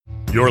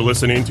You're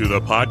listening to the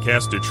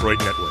Podcast Detroit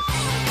Network.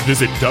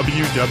 Visit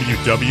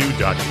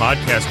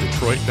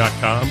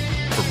www.podcastdetroit.com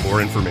for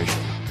more information.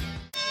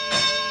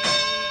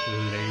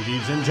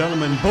 Ladies and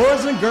gentlemen,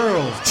 boys and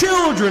girls,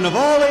 children of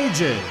all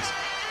ages,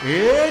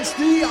 it's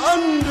the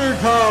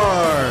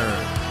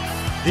Undercard.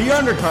 The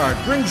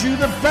Undercard brings you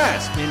the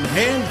best in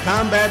hand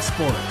combat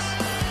sports,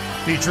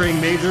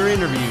 featuring major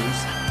interviews,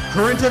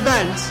 current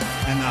events,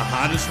 and the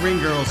hottest ring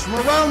girls from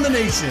around the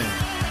nation.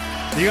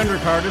 The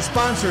Undercard is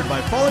sponsored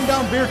by Falling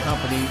Down Beer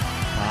Company,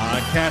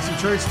 Podcast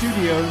Detroit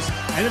Studios,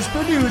 and is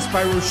produced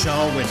by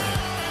Rochelle Whitten.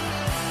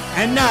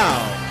 And now,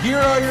 here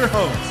are your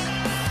hosts,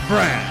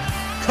 Brad,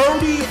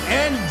 Cody,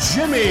 and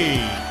Jimmy.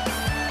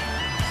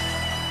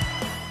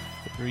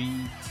 3,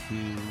 2,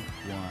 1,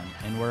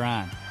 and we're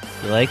on.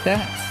 You like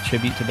that? It's a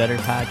tribute to better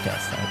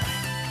podcast.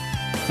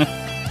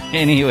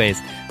 Anyways,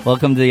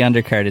 welcome to the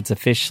Undercard. It's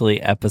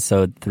officially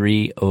episode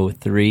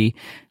 303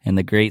 in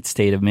the great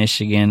state of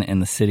Michigan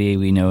and the city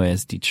we know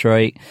as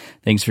Detroit.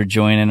 Thanks for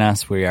joining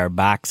us. We are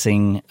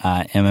boxing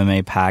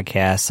MMA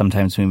podcast.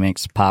 Sometimes we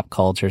mix pop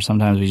culture.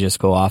 Sometimes we just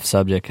go off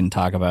subject and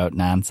talk about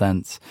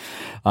nonsense.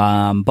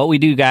 But we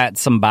do got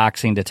some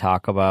boxing to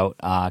talk about.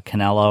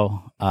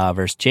 Canelo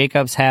versus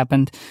Jacobs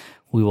happened.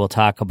 We will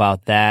talk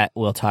about that.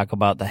 We'll talk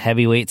about the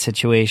heavyweight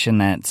situation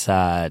that's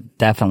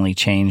definitely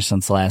changed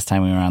since the last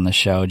time we were on the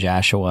show.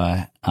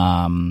 Joshua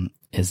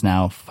is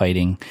now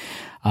fighting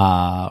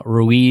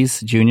Ruiz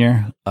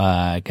Jr.,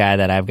 a guy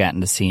that I've gotten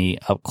to see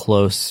up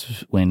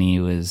close when he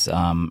was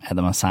at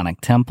the Masonic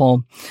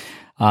Temple,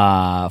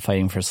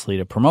 fighting for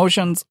Salida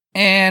Promotions.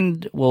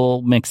 And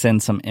we'll mix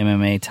in some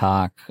MMA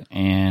talk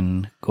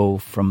and go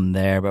from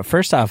there. But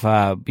first off,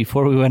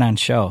 before we went on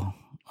show,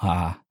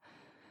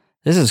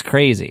 this is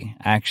crazy,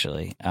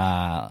 actually.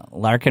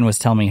 Larkin was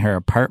telling me her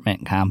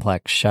apartment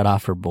complex shut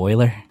off her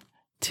boiler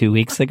 2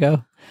 weeks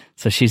ago.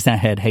 So she's not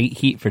had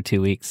heat for 2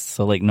 weeks.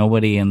 So, like,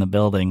 nobody in the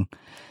building.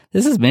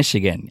 This is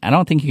Michigan. I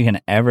don't think you can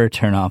ever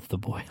turn off the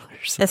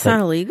boilers. That's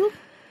not illegal?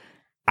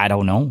 I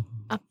don't know.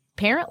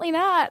 Apparently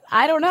not.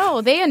 I don't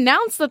know. They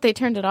announced that they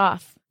turned it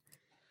off.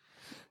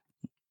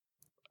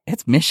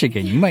 It's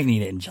Michigan. You might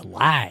need it in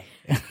July.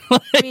 I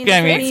mean,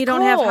 you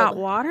don't have hot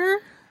water?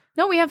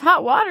 No, we have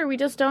hot water. We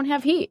just don't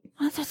have heat.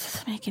 Well, that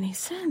doesn't make any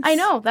sense. I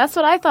know. That's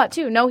what I thought,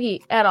 too. No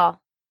heat at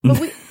all.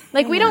 But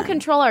we don't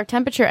control our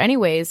temperature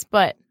anyways,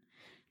 but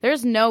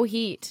there's no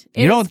heat.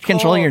 You don't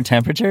control your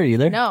temperature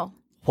either? No.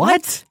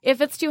 What?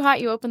 If it's too hot,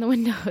 you open the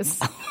windows.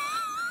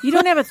 You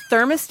don't have a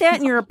thermostat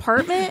in your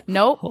apartment?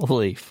 Nope.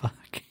 Holy fuck.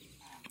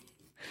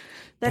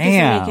 That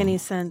Damn. doesn't make any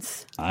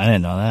sense. I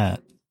didn't know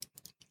that.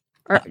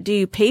 Or do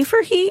you pay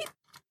for heat?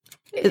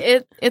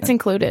 It's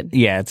included.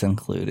 Yeah, it's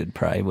included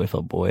probably with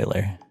a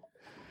boiler.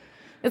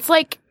 It's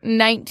like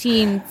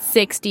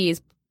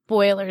 1960s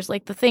boilers,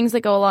 like the things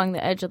that go along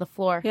the edge of the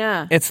floor.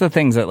 Yeah. It's the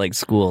things that like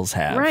schools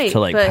have Right, to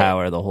like but-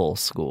 power the whole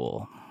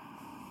school.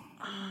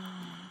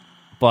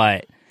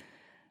 But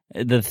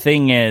the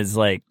thing is,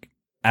 like,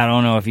 I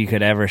don't know if you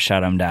could ever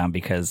shut them down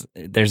because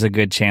there's a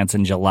good chance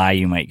in July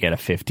you might get a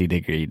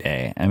 50-degree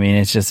day. I mean,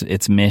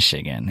 it's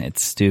Michigan.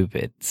 It's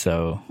stupid.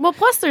 So Well,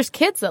 plus there's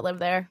kids that live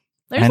there.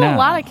 There's a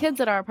lot of kids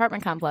at our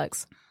apartment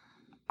complex.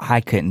 I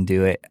couldn't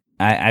do it.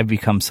 I've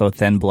become so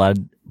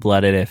thin-blooded.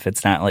 If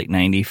it's not like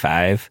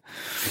 95,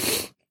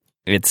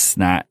 it's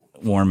not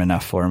warm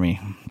enough for me.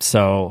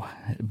 So,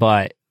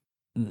 but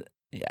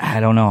I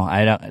don't know.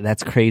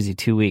 That's crazy.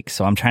 2 weeks.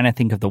 So I'm trying to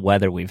think of the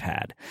weather we've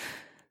had.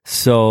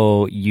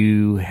 So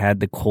you had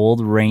the cold,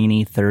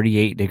 rainy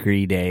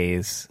 38-degree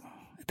days.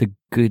 The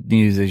good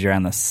news is you're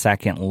on the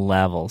second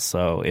level.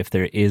 So if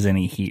there is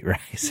any heat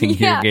rising,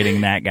 you're getting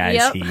that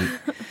guy's heat.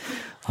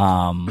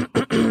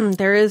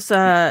 There is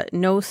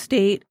no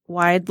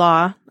state-wide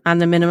law on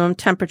the minimum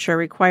temperature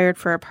required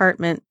for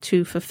apartment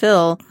to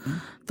fulfill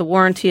the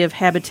warranty of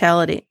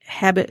habitability.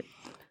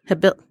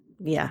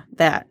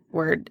 That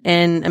word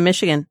in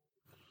Michigan.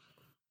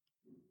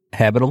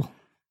 Habitable?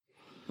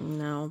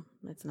 No,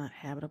 it's not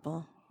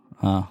habitable.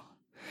 Oh.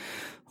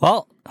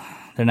 Well,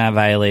 they're not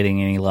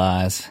violating any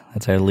laws.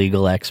 That's our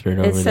legal expert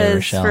over It there, says,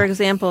 Rochelle. for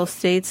example,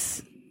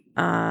 states,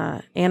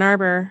 Ann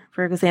Arbor,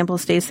 for example,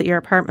 states that your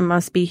apartment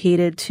must be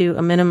heated to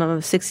a minimum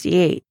of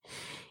 68,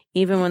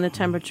 even when the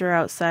temperature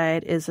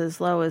outside is as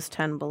low as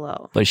 10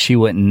 below. But she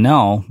wouldn't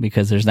know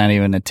because there's not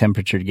even a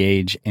temperature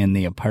gauge in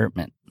the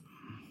apartment.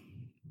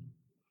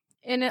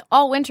 And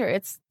all winter,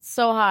 it's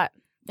so hot.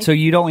 So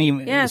you don't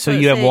even. Yeah, so so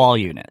you have say- wall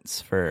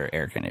units for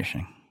air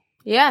conditioning.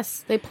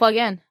 Yes, they plug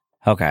in.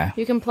 Okay.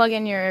 You can plug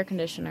in your air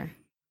conditioner.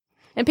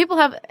 And people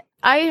have.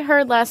 I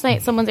heard last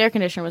night someone's air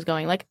conditioner was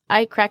going. Like,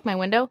 I cracked my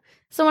window.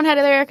 Someone had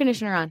their air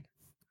conditioner on.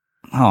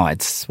 Oh,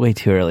 it's way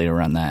too early to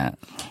run that.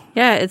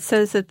 Yeah, it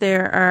says that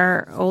there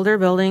are older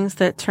buildings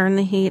that turn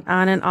the heat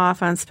on and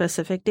off on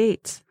specific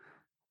dates.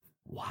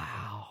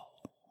 Wow.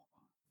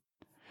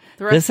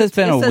 This has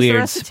been a weird the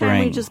rest of the time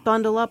we spring. just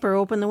bundle up or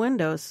open the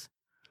windows.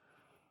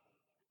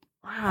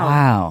 Wow.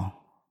 Wow.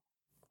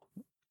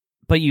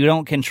 But you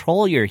don't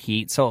control your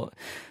heat. So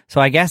So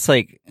I guess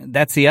like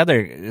that's the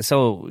other.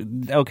 So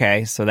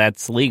okay, so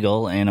that's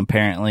legal, and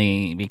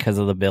apparently because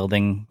of the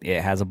building, it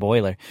has a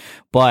boiler.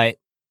 But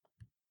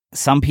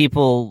some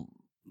people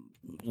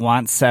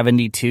want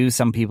 72.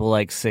 Some people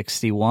like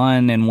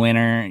 61 in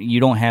winter. You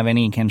don't have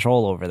any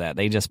control over that.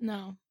 They just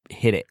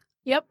hit it.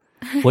 Yep.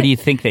 What do you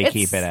think they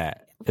keep it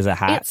at? Is it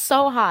hot? It's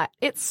so hot.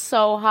 It's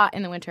so hot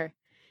in the winter.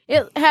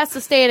 It has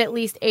to stay at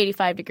least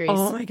 85 degrees.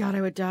 Oh my God,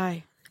 I would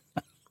die.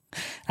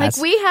 Like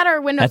we had our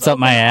windows that's up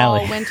open my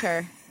alley. all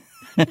winter.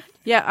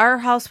 Yeah, our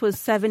house was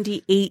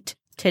 78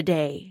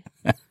 today.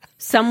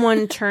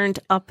 Someone turned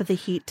up the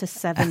heat to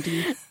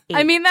 78.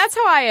 I mean, that's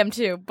how I am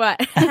too,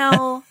 but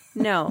hell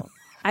no.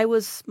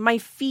 My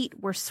feet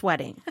were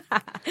sweating.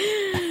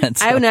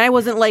 I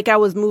wasn't like I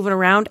was moving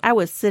around. I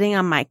was sitting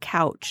on my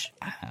couch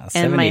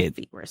and my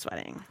feet were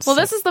sweating. Well,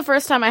 this is the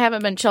first time I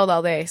haven't been chilled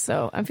all day,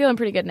 so I'm feeling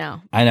pretty good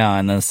now. I know,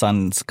 and the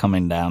sun's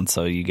coming down,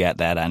 so you got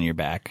that on your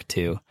back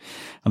too.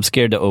 I'm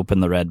scared to open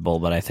the Red Bull,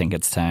 but I think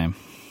it's time.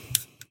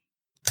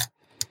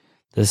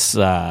 This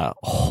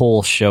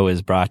whole show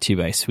is brought to you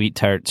by Sweet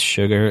Tarts,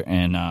 Sugar,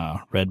 and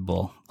Red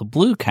Bull. The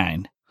blue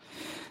kind.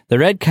 The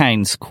red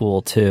kind's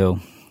cool too.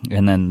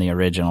 And then the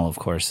original, of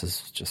course,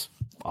 is just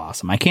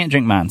awesome. I can't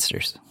drink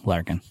Monsters,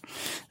 Larkin.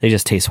 They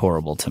just taste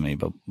horrible to me,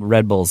 but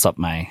Red Bull's up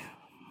my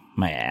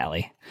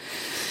alley.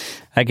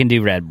 I can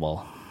do Red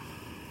Bull.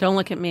 Don't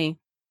look at me.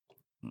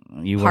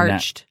 You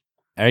parched.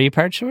 Are you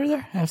parched over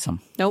there? Have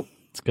some. Nope.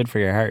 It's good for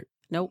your heart.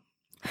 Nope.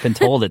 I've been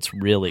told it's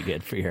really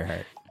good for your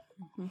heart.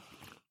 Mm-hmm.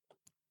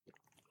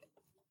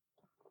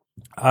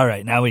 All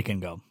right, now we can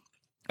go.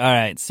 All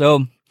right,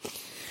 so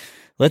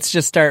let's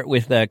just start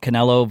with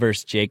Canelo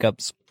versus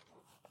Jacobs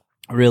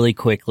really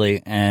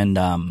quickly, and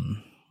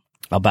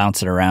I'll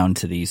bounce it around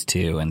to these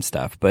two and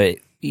stuff. But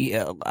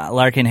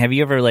Larkin, have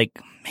you ever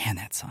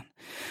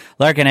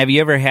Larkin, have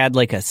you ever had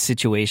like a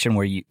situation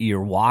where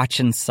you're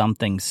watching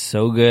something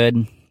so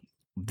good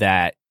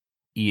that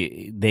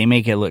they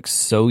make it look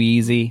so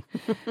easy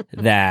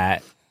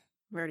that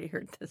I've already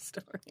heard this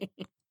story.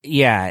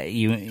 Yeah,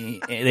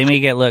 they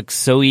make it look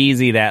so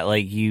easy that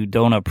like you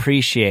don't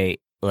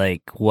appreciate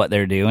like what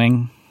they're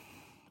doing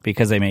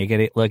because they make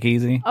it look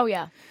easy. Oh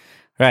yeah.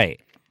 Right.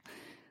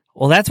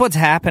 Well, that's what's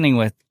happening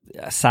with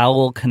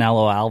Saul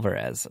Canelo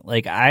Alvarez.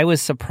 Like, I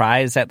was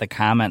surprised at the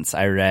comments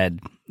I read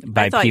by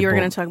people. I thought you were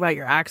going to talk about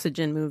your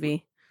Oxygen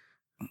movie.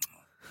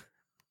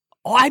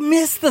 Oh, I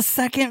missed the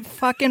second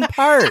fucking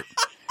part.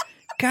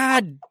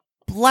 God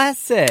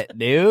bless it,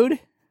 dude.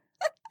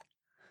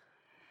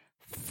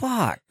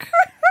 Fuck.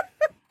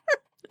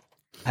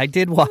 I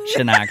did watch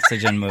an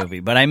Oxygen movie,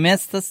 but I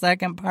missed the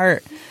second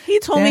part. He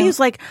told me,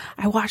 he's like,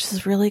 I watched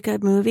this really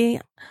good movie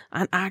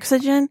on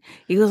Oxygen.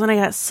 He goes, and I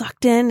got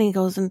sucked in. And he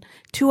goes, and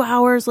 2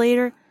 hours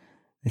later,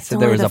 it's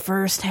only the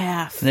first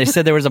half. They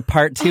said there was a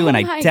part two, and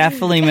I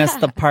definitely missed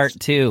the part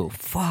two.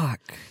 Fuck.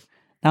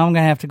 Now I'm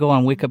going to have to go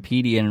on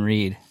Wikipedia and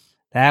read.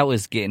 That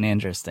was getting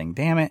interesting.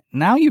 Damn it.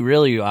 Now you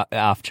really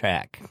off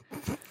track.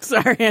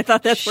 Sorry, I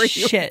thought that's where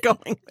you were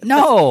going.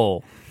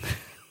 No.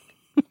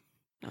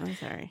 I'm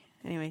sorry.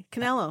 Anyway,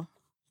 Canelo.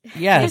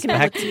 Yes,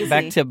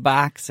 back to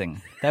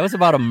boxing. That was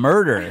about a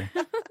murder.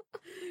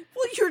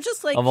 Well, you're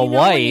just like, of a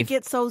wife. When you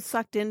get so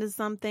sucked into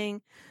something,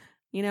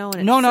 and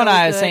it's no.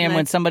 I was good, saying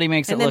when somebody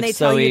makes it look so easy. And then they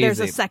tell you there's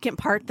a second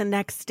part the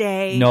next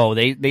day. No,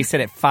 they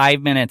said it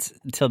 5 minutes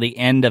till the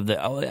end of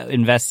the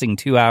investing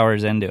 2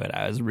 hours into it.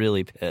 I was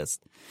really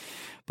pissed.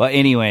 But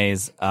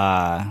anyways,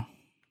 I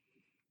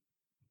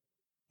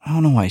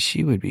don't know why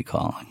she would be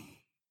calling.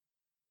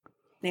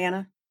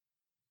 Nana?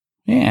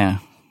 Yeah,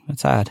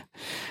 that's odd.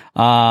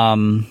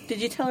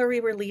 Did you tell her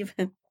we were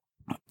leaving?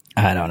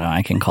 I don't know.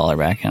 I can call her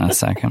back in a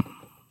second.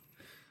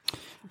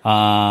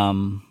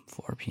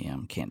 4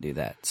 p.m. Can't do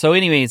that. So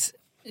anyways,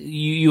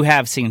 you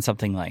have seen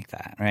something like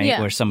that, right? Yeah.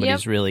 Where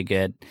somebody's really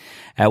good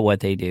at what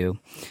they do.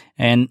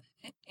 And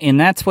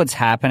that's what's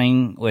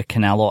happening with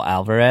Canelo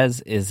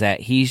Alvarez, is that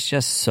he's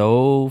just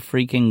so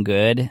freaking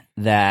good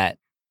that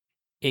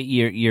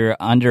you're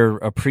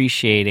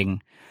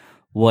underappreciating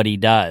what he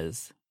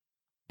does.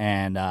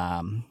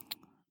 And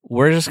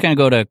we're just going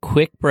to go to a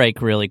quick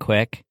break really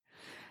quick,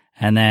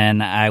 and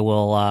then I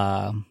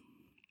will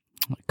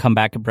come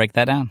back and break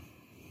that down.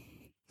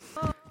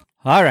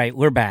 All right,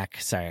 we're back.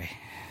 Sorry.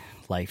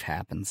 Life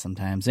happens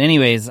sometimes.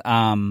 Anyways,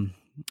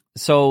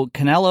 so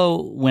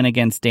Canelo went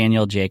against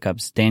Daniel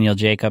Jacobs. Daniel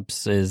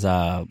Jacobs is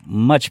a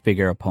much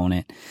bigger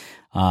opponent.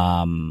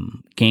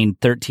 Gained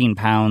 13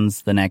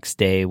 pounds the next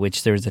day,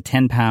 which there was a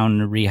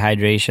 10-pound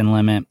rehydration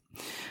limit.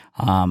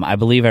 I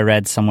believe I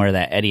read somewhere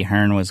that Eddie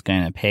Hearn was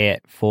going to pay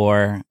it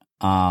for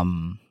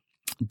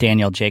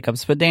Daniel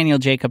Jacobs, but Daniel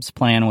Jacobs'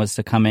 plan was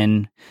to come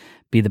in,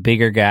 be the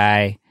bigger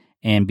guy,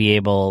 and be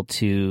able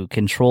to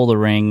control the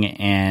ring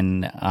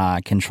and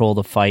control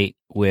the fight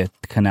with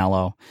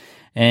Canelo.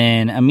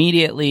 And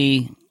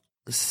immediately,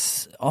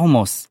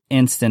 almost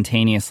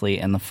instantaneously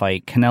in the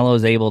fight, Canelo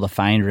is able to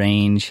find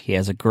range. He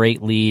has a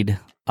great lead,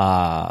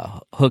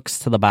 hooks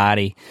to the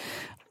body.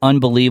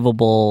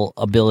 unbelievable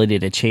ability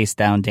to chase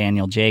down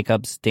Daniel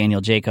Jacobs.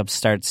 Daniel Jacobs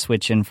starts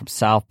switching from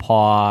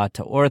southpaw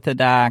to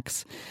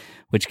orthodox,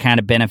 which kind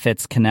of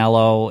benefits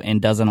Canelo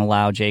and doesn't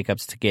allow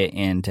Jacobs to get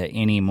into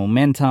any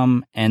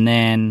momentum. And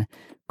then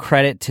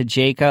credit to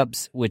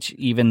Jacobs, which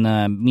even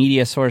the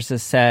media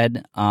sources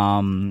said,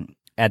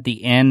 at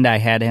the end, I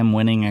had him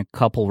winning a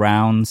couple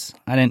rounds.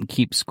 I didn't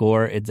keep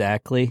score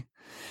exactly,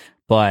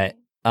 but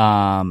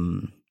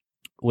when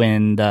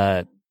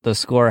the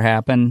score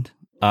happened,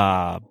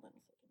 I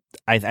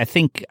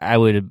think I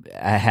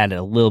had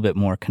a little bit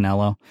more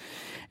Canelo,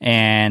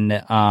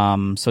 and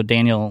so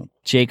Daniel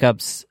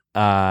Jacobs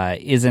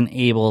isn't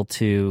able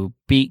to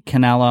beat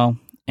Canelo,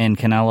 and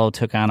Canelo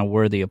took on a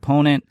worthy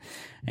opponent,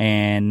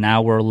 and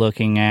now we're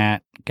looking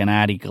at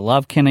Gennady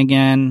Golovkin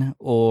again,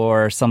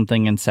 or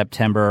something in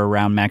September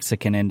around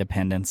Mexican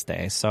Independence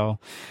Day. So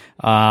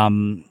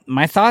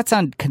my thoughts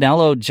on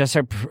Canelo just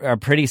are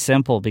pretty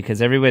simple,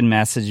 because everyone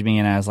messaged me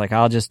and I was like,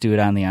 I'll just do it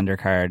on the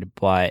undercard.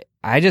 But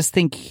I just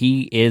think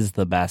he is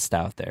the best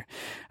out there.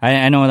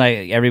 I know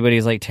like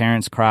everybody's like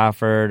Terrence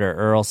Crawford or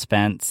Earl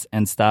Spence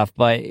and stuff,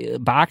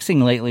 but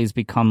boxing lately has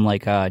become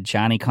like a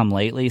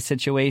Johnny-come-lately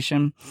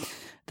situation.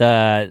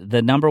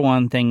 The number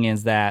one thing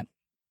is that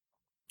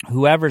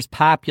whoever's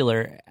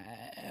popular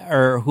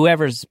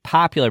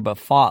but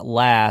fought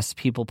last,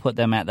 people put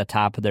them at the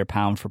top of their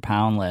pound for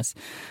pound list.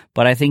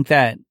 But I think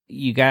that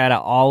you got to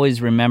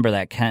always remember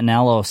that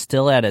Canelo,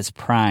 still at his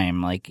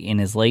prime, like in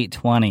his late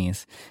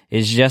 20s,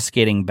 is just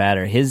getting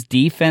better. His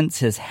defense,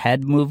 his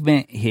head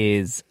movement,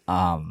 that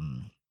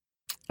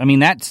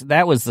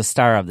was the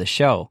star of the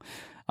show.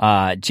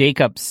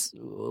 Jacobs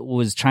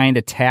was trying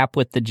to tap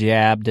with the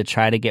jab to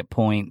try to get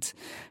points.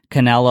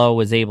 Canelo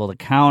was able to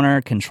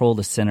counter, control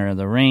the center of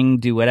the ring,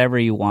 do whatever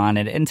he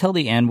wanted until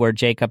the end, where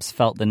Jacobs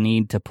felt the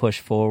need to push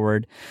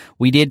forward.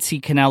 We did see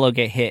Canelo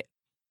get hit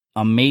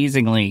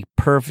amazingly,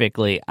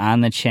 perfectly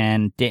on the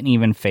chin, didn't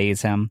even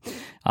faze him.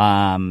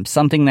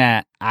 Something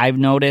that I've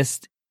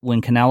noticed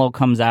when Canelo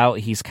comes out,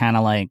 he's kind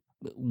of like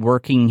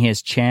working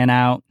his chin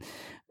out.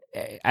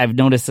 I've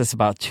noticed this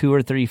about 2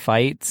 or 3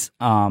 fights.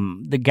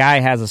 The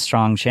guy has a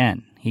strong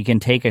chin. He can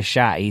take a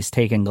shot. He's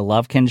taken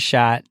Golovkin's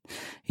shot.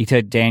 He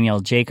took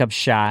Daniel Jacobs'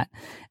 shot.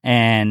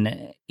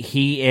 And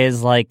he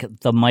is like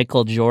the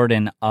Michael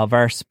Jordan of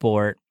our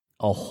sport.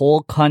 A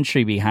whole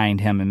country behind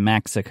him in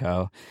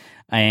Mexico.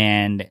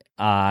 And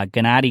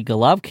Gennady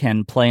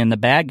Golovkin playing the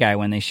bad guy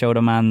when they showed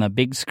him on the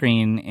big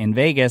screen in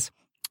Vegas,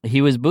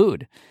 he was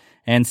booed.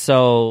 And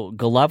so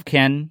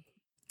Golovkin,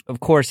 of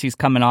course, he's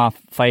coming off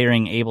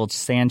firing Abel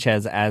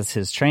Sanchez as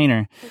his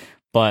trainer,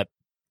 but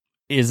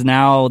is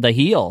now the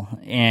heel,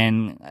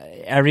 and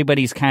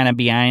everybody's kind of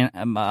behind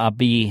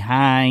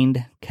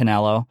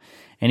Canelo,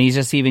 and he's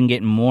just even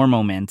getting more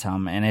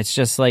momentum. And it's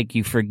just like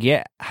you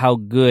forget how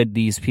good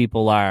these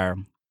people are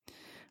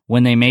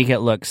when they make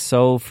it look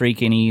so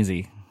freaking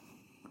easy.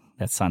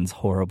 That sounds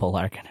horrible,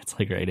 Larkin. It's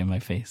like right in my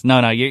face.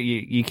 No,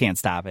 you can't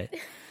stop it.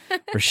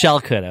 Rochelle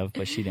could have,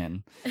 but she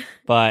didn't.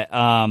 But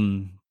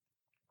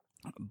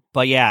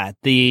yeah,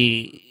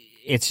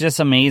 it's just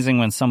amazing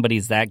when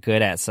somebody's that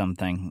good at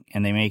something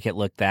and they make it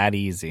look that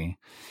easy.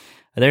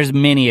 There's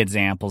many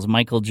examples.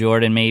 Michael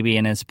Jordan maybe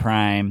in his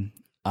prime.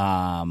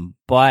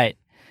 But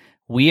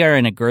we are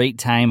in a great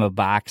time of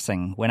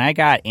boxing. When I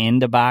got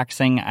into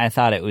boxing, I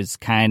thought it was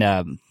kind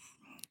of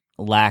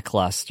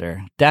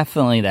lackluster.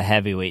 Definitely the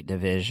heavyweight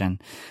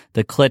division.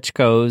 The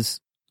Klitschko's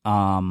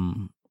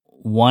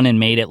won and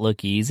made it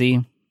look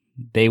easy.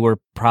 They were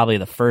probably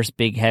the first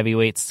big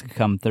heavyweights to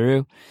come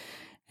through.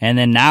 And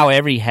then now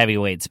every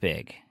heavyweight's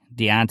big.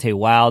 Deontay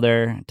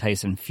Wilder,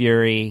 Tyson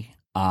Fury,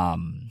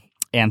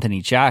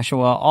 Anthony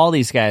Joshua, all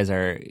these guys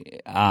are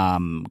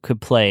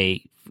could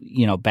play,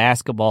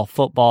 basketball,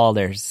 football.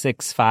 They're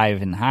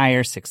 6'5" and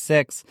higher,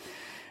 6'6".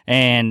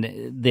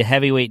 And the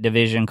heavyweight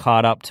division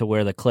caught up to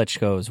where the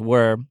Klitschko's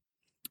were.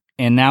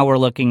 And now we're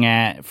looking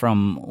at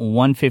from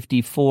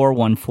 154,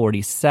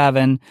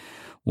 147,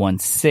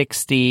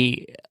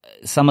 160,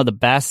 some of the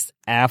best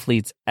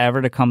athletes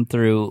ever to come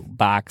through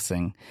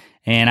boxing.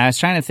 And I was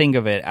trying to think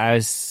of it. I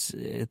was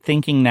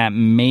thinking that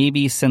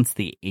maybe since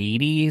the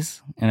 80s,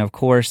 and of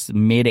course,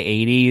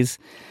 mid-80s,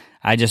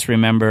 I just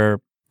remember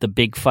the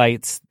big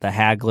fights, the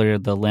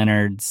Hagler, the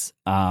Leonards,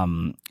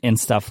 and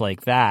stuff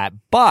like that.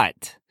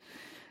 But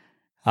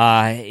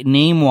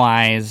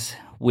name-wise,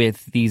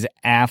 with these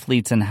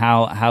athletes and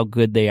how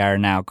good they are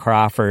now,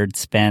 Crawford,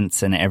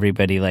 Spence, and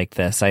everybody like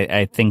this,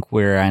 I think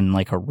we're in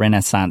like a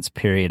renaissance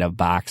period of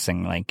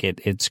boxing. Like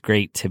it's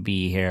great to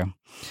be here.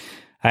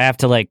 I have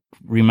to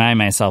remind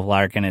myself,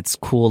 Larkin, it's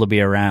cool to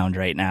be around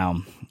right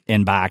now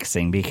in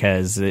boxing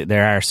because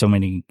there are so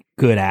many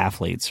good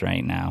athletes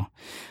right now.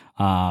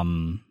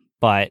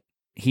 But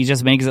he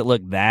just makes it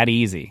look that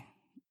easy.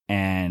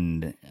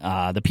 And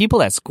the people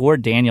that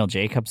scored Daniel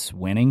Jacobs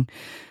winning,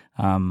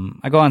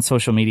 I go on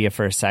social media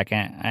for a second.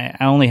 I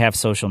only have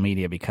social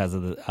media because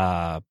of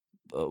the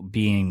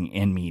being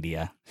in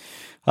media.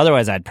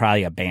 Otherwise, I'd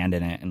probably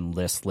abandon it and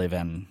just live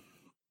in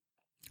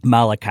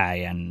Molokai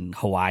and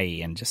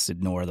Hawaii and just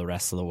ignore the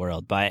rest of the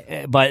world.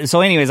 But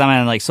so anyways, I'm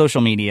on like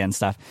social media and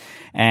stuff.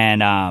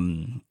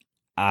 And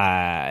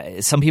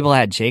some people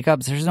had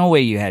Jacobs. There's no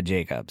way you had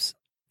Jacobs.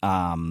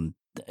 It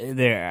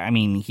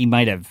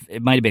might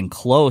have been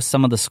close.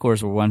 Some of the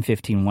scores were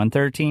 115,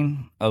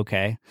 113.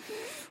 Okay.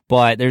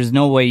 But there's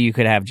no way you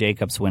could have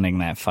Jacobs winning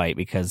that fight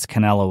because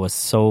Canelo was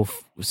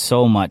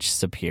so much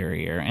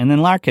superior. And then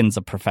Larkin's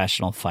a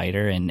professional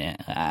fighter. And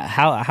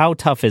how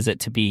tough is it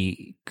to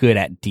be good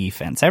at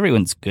defense?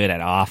 Everyone's good at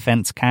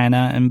offense kind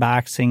of in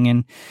boxing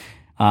and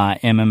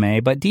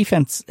MMA, but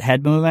defense,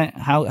 head movement,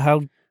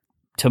 how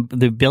to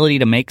the ability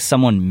to make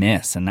someone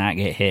miss and not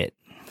get hit.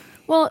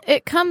 Well,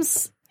 it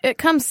comes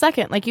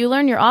second. Like, you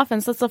learn your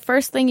offense. That's the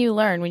first thing you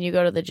learn when you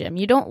go to the gym.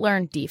 You don't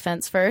learn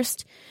defense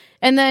first.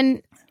 And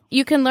then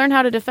you can learn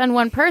how to defend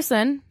one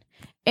person,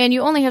 and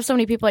you only have so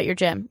many people at your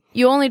gym.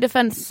 You only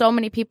defend so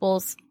many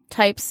people's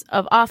types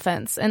of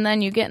offense, and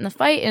then you get in the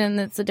fight, and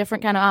it's a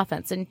different kind of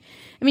offense. And,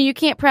 I mean, you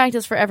can't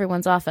practice for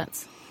everyone's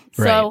offense.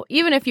 Right. So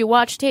even if you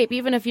watch tape,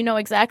 even if you know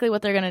exactly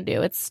what they're going to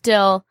do, it's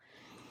still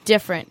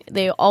different.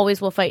 They always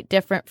will fight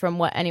different from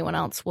what anyone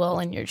else will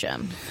in your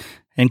gym.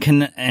 And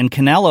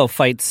Canelo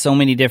fights so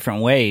many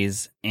different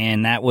ways,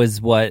 and that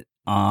was what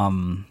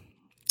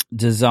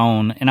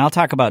DAZN, and I'll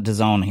talk about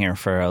DAZN here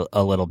for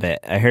a little bit.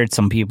 I heard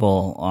some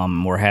people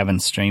were having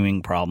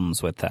streaming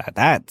problems with that.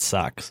 That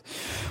sucks.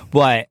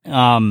 But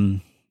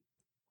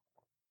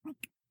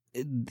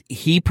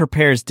he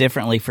prepares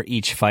differently for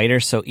each fighter,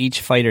 so each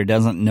fighter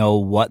doesn't know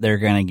what they're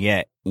going to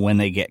get when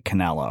they get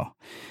Canelo.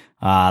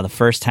 The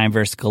first time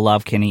versus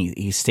Golovkin,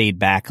 he stayed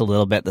back a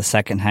little bit. The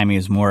second time he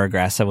was more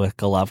aggressive with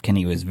Golovkin.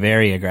 He was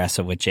very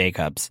aggressive with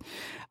Jacobs.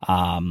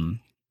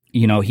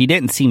 He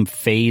didn't seem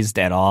phased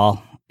at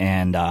all.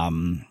 And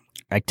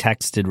I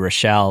texted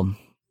Rochelle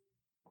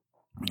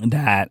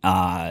that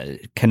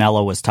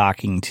Canelo was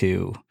talking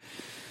to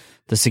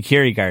the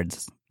security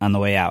guards on the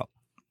way out.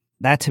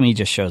 That to me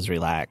just shows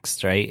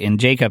relaxed, right? And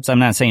Jacobs, I'm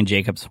not saying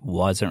Jacobs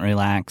wasn't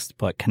relaxed,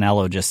 but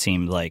Canelo just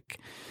seemed like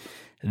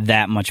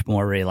that much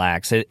more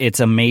relaxed.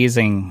 It's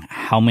amazing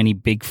how many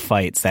big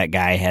fights that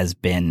guy has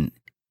been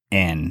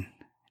in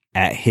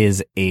at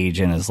his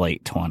age in his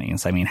late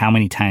 20s. I mean, how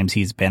many times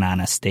he's been on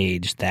a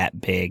stage that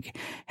big,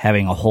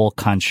 having a whole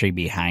country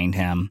behind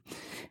him,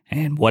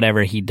 and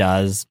whatever he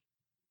does,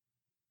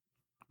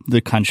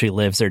 the country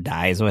lives or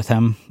dies with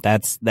him.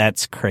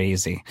 That's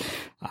crazy.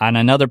 On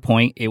another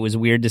point, it was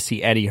weird to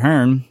see Eddie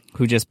Hearn,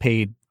 who just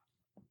paid,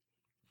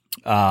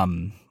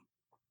 the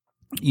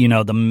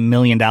 $1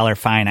 million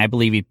fine. I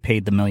believe he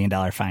paid the $1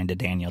 million fine to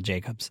Daniel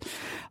Jacobs.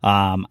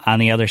 On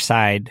the other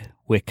side,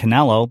 with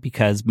Canelo,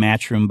 because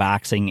Matchroom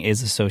Boxing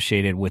is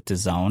associated with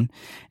DAZN,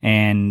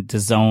 and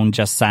DAZN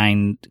just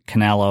signed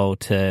Canelo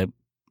to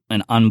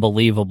an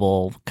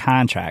unbelievable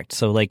contract.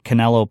 So like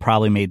Canelo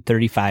probably made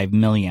 $35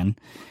 million,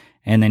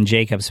 and then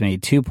Jacobs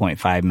made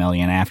 $2.5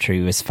 million after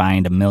he was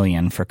fined $1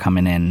 million for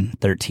coming in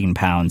 13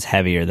 pounds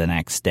heavier the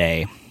next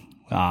day.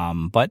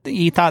 But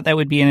he thought that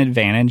would be an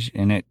advantage,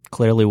 and it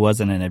clearly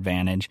wasn't an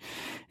advantage.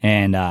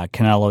 And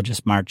Canelo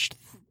just marched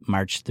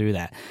through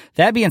that.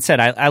 That being said,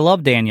 I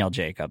love Daniel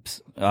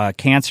Jacobs,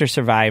 cancer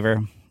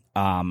survivor.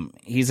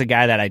 He's a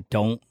guy that I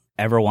don't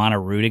ever want to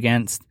root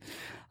against.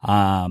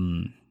 I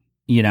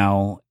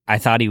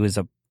thought he was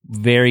a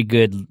very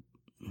good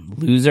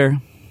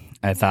loser.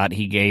 I thought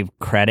he gave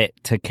credit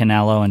to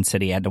Canelo and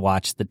said he had to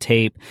watch the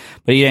tape,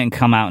 but he didn't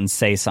come out and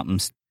say something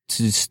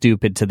too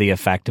stupid to the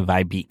effect of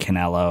I beat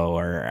Canelo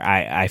or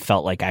I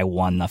felt like I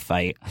won the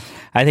fight.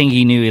 I think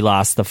he knew he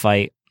lost the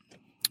fight,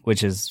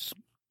 which is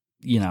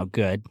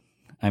good.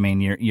 I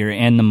mean, you're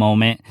in the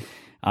moment.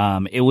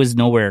 It was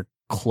nowhere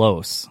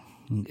close,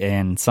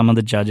 and some of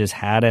the judges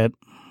had it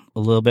a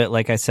little bit,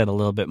 like I said, a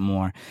little bit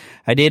more.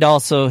 I did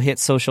also hit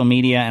social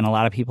media, and a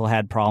lot of people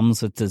had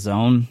problems with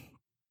DAZN.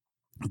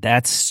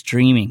 That's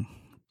streaming.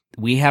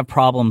 We have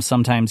problems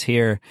sometimes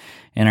here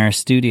in our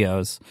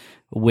studios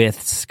with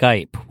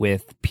Skype,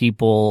 with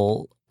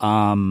people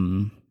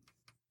calling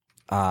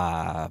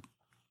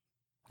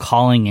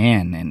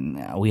in,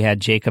 and we had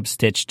Jacob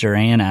Stitch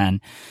Duran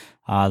on,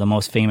 the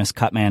most famous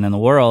cut man in the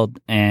world,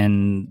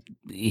 and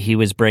he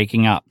was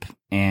breaking up.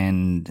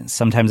 And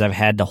sometimes I've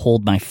had to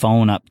hold my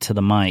phone up to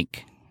the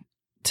mic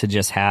to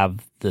just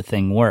have the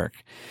thing work.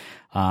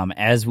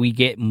 As we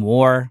get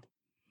more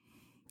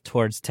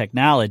towards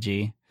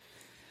technology,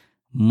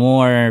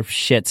 more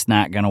shit's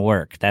not going to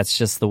work. That's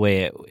just the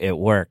way it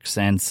works.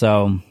 And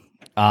so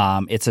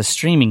it's a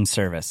streaming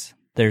service.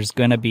 There's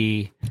going to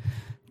be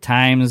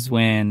times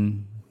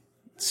when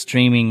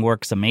streaming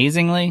works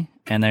amazingly,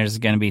 and there's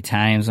going to be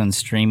times when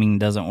streaming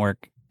doesn't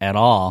work at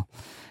all.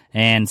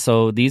 And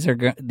so these are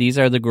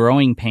the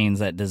growing pains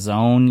that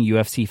DAZN,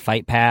 UFC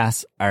Fight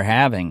Pass are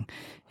having,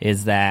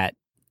 is that,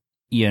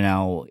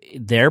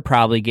 they're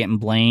probably getting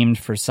blamed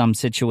for some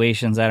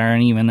situations that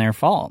aren't even their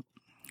fault.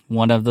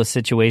 One of the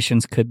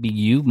situations could be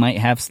you might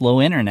have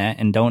slow internet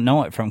and don't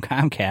know it from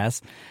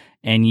Comcast,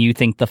 and you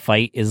think the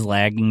fight is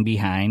lagging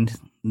behind.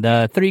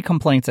 The 3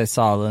 complaints I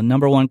saw, the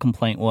number 1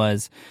 complaint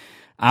was,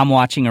 I'm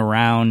watching a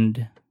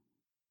round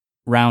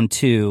round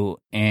 2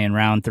 and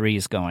round 3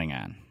 is going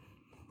on.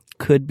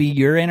 Could be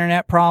your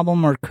internet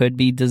problem or could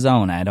be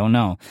DAZN. I don't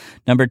know.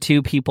 Number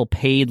 2, people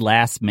paid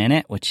last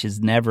minute, which is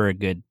never a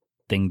good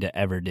thing to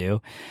ever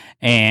do.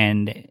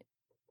 And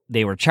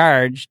they were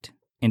charged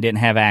and didn't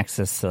have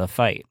access to the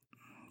fight.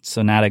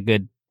 So not a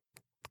good,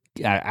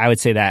 I would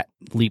say that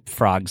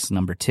leapfrogs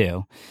number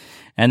 2.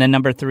 And then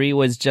number 3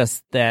 was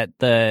just that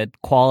the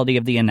quality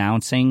of the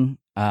announcing.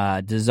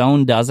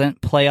 DAZN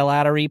doesn't play a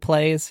lot of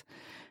replays.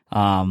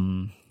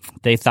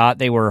 They thought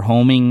they were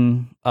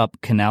homing up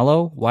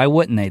Canelo. Why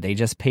wouldn't they? They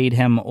just paid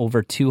him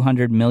over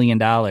 $200 million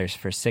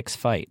for 6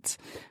 fights.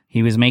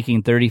 He was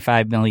making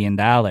 $35 million.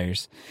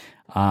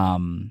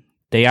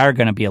 They are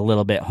going to be a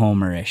little bit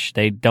homerish.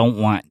 They don't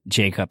want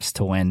Jacobs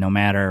to win, no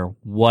matter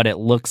what it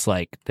looks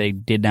like. They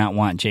did not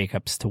want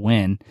Jacobs to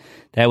win.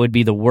 That would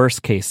be the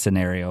worst case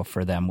scenario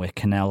for them with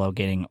Canelo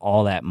getting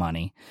all that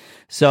money.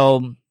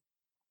 So,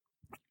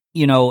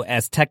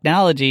 as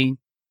technology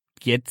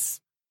gets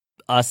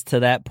us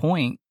to that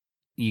point,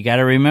 you got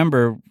to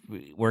remember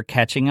we're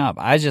catching up.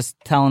 I was just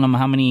telling them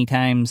how many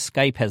times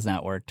Skype has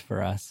not worked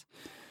for us.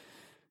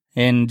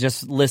 And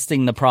just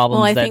listing the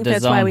problems that DAZN have. Well, I think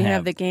that's why we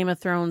have the Game of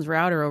Thrones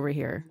router over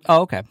here.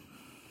 Oh, okay.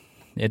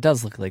 It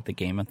does look like the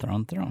Game of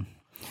Thrones throne.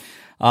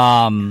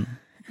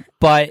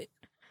 But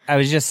I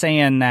was just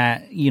saying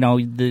that,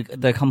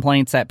 the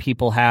complaints that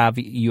people have,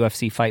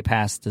 UFC Fight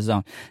Pass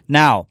DAZN.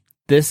 Now,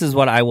 this is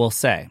what I will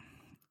say.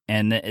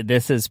 And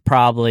this is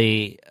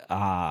probably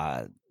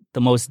the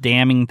most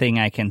damning thing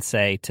I can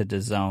say to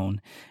DAZN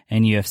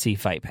and UFC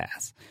Fight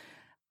Pass.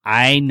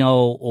 I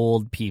know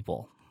old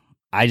people.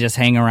 I just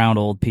hang around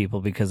old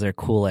people because they're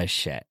cool as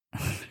shit.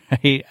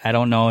 Right? I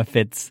don't know if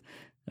it's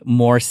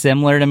more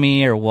similar to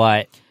me or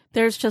what.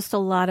 There's just a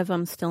lot of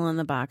them still in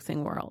the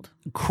boxing world.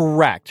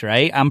 Correct,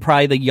 right? I'm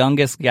probably the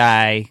youngest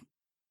guy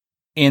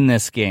in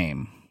this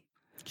game.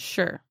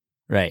 Sure.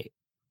 Right.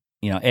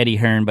 Eddie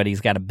Hearn, but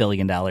he's got $1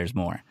 billion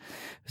more.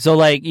 So,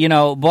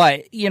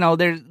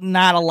 there's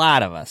not a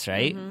lot of us,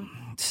 right?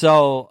 Mm-hmm.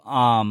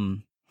 So,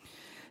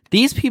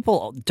 these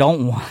people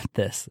don't want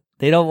this.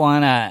 They don't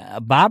want to.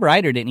 Bob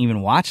Ryder didn't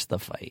even watch the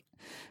fight.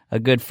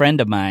 A good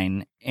friend of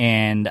mine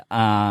and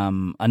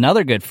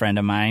another good friend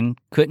of mine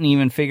couldn't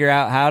even figure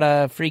out how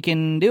to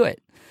freaking do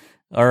it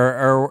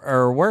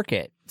or work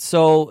it.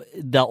 So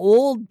the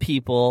old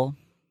people,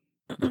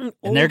 and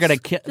they're gonna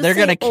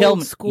kill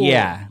me. School.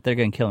 Yeah, they're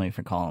gonna kill me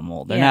for calling them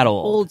old. They're not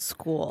old. Old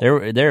school.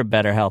 They're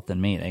better health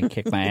than me. They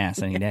kick my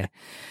ass any day.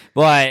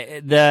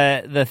 But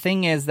the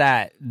thing is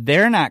that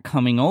they're not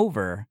coming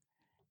over,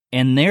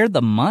 and they're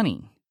the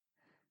money.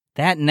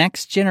 That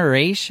next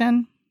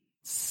generation,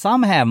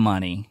 some have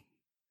money,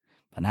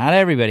 but not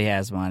everybody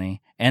has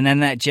money. And then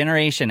that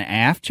generation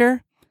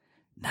after,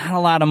 not a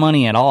lot of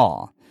money at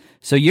all.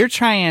 So you're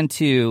trying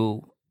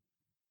to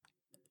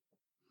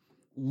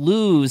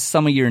lose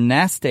some of your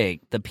nest egg,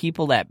 the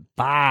people that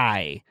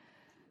buy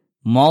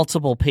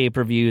multiple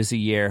pay-per-views a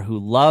year who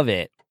love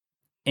it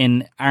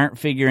and aren't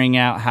figuring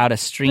out how to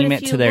stream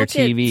it to their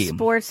TV. At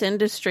sports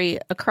industry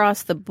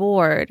across the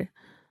board,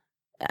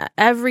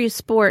 every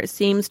sport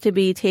seems to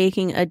be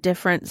taking a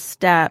different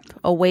step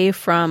away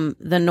from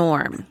the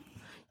norm.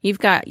 You've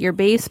got your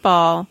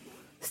baseball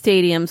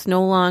stadiums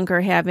no longer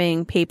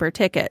having paper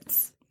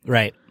tickets.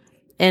 Right.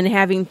 And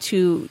having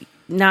to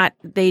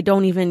they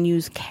don't even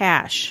use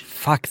cash.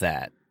 Fuck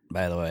that,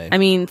 by the way. I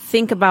mean,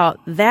 think about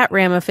that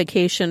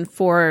ramification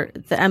for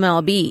the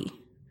MLB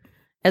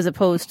as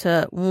opposed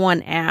to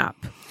one app.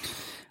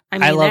 I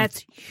mean,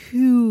 that's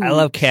huge. I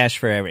love cash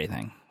for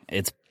everything.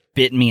 It's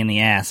bit me in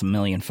the ass a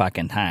million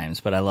fucking times,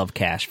 but I love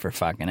cash for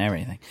fucking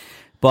everything.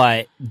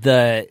 But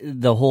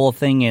the whole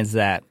thing is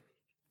that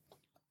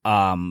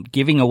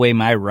giving away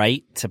my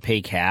right to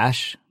pay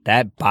cash,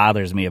 that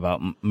bothers me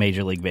about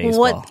Major League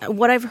Baseball.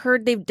 What I've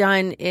heard they've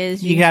done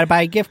is you got to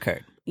buy a gift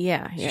card.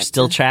 Yeah. You're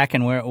still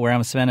tracking where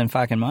I'm spending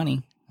fucking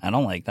money. I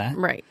don't like that.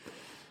 Right.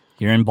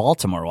 You're in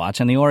Baltimore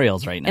watching the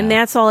Orioles right now. And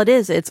that's all it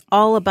is. It's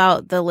all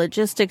about the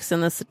logistics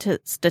and the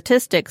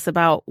statistics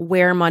about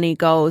where money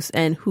goes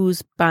and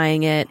who's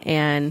buying it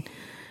and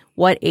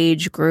what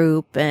age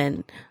group.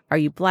 And are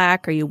you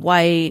black? Are you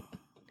white?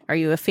 Are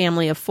you a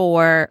family of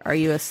 4? Are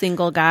you a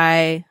single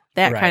guy?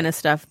 That kind of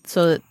stuff.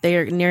 So that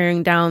they're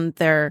narrowing down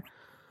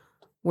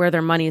where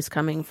their money is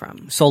coming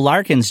from. So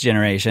Larkin's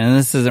generation, and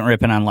this isn't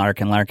ripping on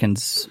Larkin.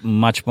 Larkin's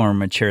much more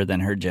mature than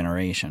her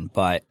generation,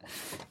 but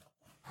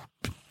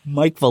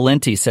Mike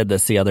Valenti said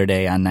this the other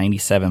day on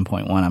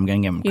 97.1. I'm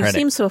going to give him credit. You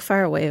seem so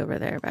far away over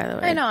there, by the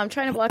way. I know. I'm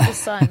trying to block the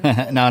sun.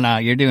 No,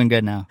 you're doing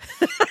good now.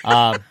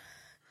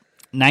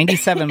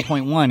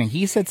 97.1.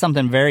 He said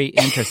something very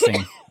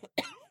interesting.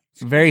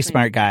 Very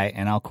smart guy,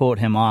 and I'll quote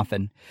him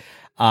often.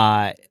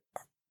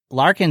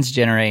 Larkin's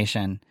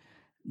generation,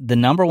 the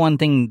number one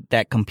thing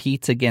that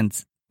competes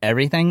against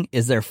everything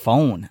is their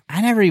phone.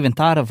 I never even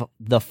thought of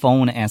the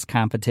phone as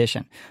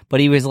competition.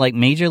 But he was like,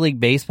 Major League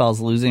Baseball is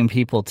losing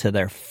people to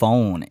their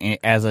phone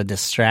as a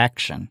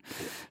distraction.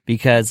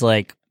 Because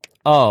like,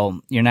 oh,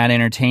 you're not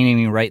entertaining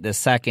me right this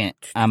second.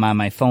 I'm on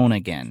my phone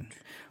again.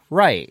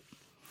 Right.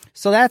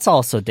 So that's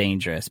also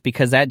dangerous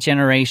because that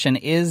generation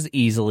is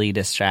easily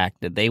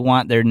distracted. They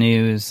want their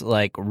news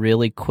like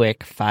really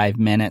quick, 5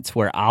 minutes,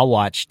 where I'll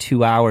watch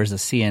 2 hours of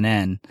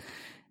CNN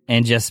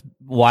and just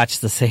watch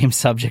the same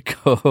subject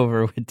go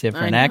over with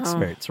different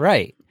experts.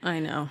 Right. I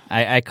know.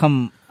 I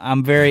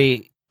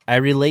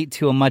relate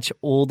to a much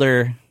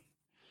older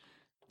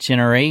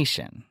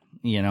generation.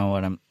 You know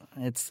what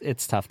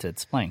it's tough to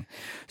explain.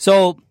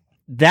 So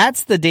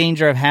that's the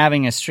danger of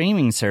having a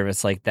streaming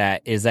service like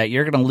that, is that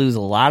you're going to lose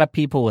a lot of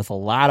people with a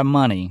lot of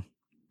money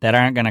that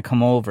aren't going to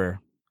come over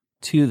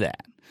to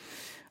that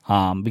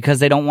because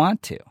they don't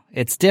want to.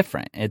 It's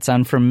different. It's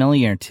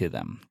unfamiliar to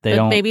them.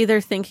 Maybe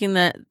they're thinking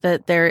that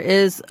there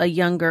is a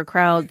younger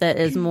crowd that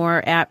is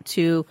more apt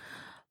to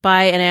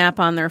buy an app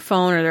on their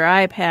phone or their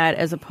iPad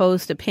as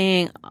opposed to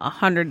paying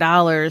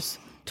 $100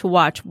 to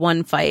watch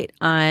one fight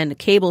on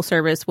cable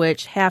service,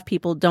 which half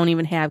people don't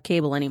even have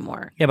cable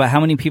anymore. Yeah, but how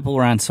many people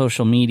were on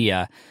social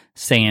media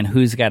saying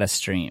who's got to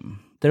stream?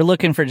 They're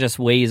looking for just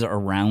ways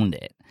around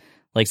it.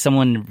 Like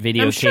someone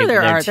videotaped I'm sure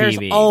there their are. TV.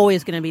 There's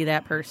always going to be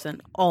that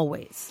person.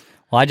 Always.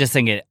 Well, I just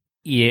think it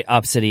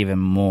ups it even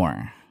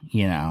more,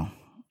 you know.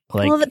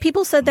 Well,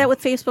 people said that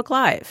with Facebook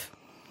Live,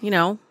 you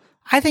know.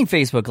 I think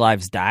Facebook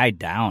Live's died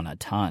down a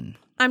ton.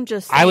 I'm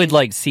just saying. I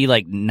would see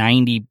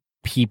 90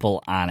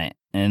 people on it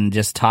and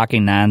just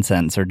talking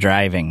nonsense or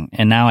driving.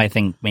 And now I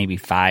think maybe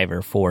 5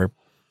 or 4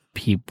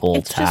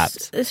 people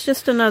tops. It's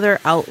just another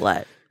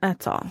outlet.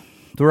 That's all.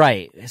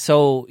 Right.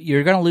 So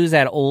you're going to lose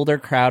that older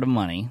crowd of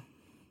money.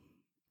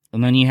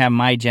 And then you have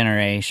my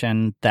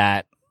generation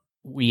that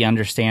we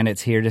understand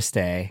it's here to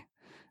stay.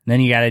 And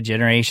then you got a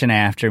generation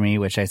after me,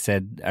 which I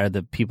said are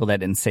the people that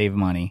didn't save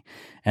money.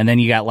 And then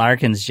you got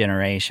Larkin's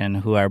generation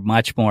who are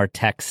much more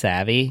tech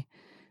savvy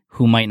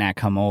who might not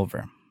come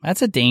over.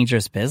 That's a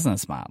dangerous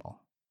business model.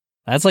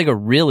 That's like a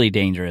really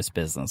dangerous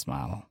business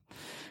model.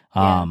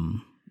 Yeah.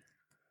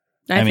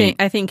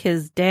 I think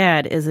his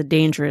dad is a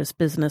dangerous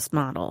business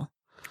model.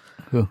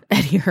 Who?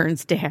 Eddie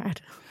Hearn's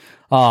dad.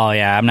 Oh,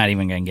 yeah. I'm not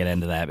even going to get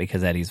into that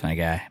because Eddie's my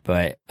guy.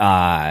 But,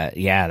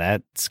 yeah,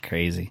 that's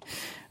crazy.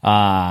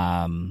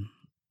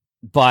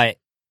 But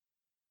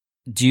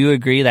do you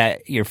agree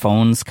that your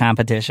phone's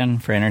competition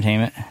for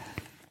entertainment?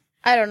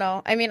 I don't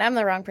know. I mean, I'm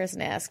the wrong person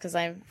to ask because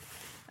I'm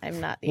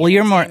not the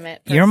you're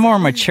entertainment more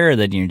person. mature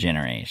than your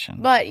generation.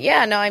 But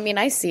yeah, no, I mean,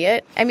 I see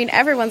it. I mean,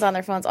 everyone's on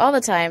their phones all the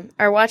time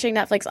or watching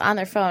Netflix on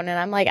their phone. And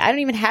I'm like, I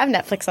don't even have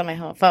Netflix on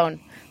my phone.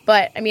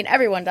 But I mean,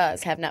 everyone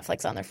does have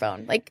Netflix on their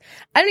phone. Like,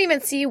 I don't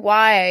even see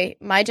why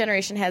my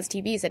generation has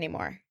TVs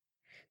anymore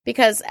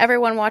because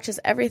everyone watches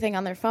everything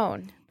on their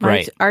phone.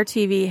 Right. Our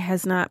TV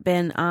has not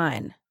been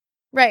on.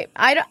 Right.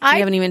 I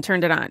haven't even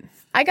turned it on.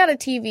 I got a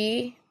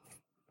TV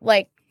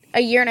like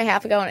a year and a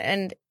half ago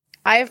and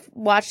I've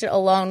watched it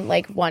alone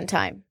like one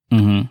time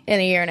in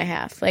a year and a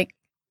half. Like,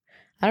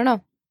 I don't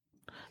know.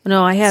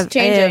 No, I have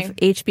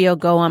HBO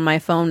Go on my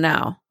phone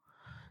now.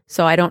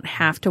 So I don't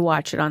have to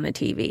watch it on the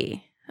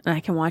TV. And I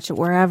can watch it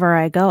wherever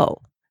I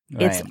go.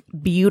 Right. It's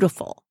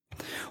beautiful.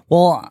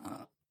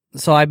 Well,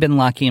 so I've been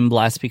lucky and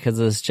blessed because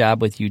of this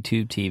job with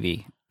YouTube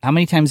TV. How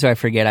many times do I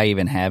forget I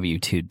even have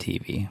YouTube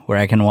TV where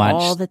I can watch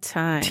all the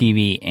time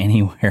TV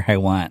anywhere I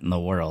want in the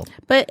world?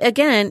 But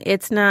again,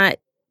 it's not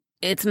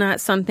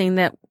something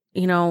that,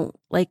 you know,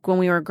 like when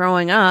we were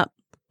growing up,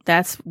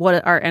 that's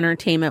what our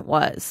entertainment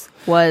was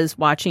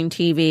watching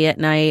TV at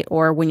night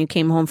or when you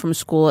came home from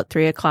school at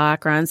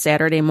 3:00 or on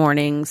Saturday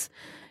mornings.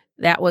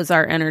 That was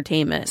our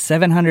entertainment.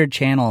 700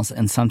 channels,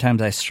 and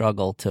sometimes I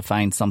struggle to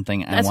find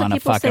something I want to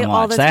fucking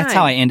watch. That's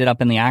how I ended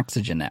up in the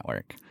Oxygen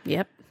Network.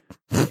 Yep.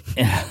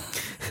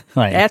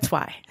 That's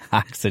why.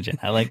 Oxygen.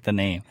 I like the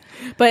name.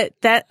 But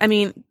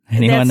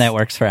anyone that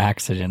works for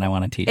Oxygen, I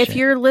want to teach If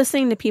you're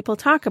listening to people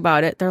talk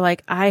about it, they're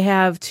like, I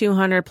have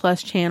 200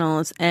 plus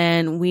channels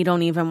and we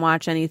don't even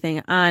watch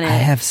anything on it. I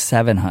have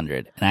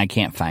 700 and I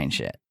can't find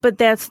shit. But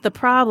that's the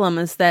problem,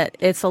 is that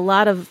it's a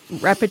lot of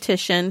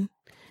repetition.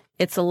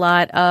 It's a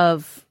lot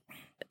of,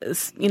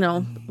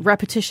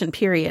 repetition,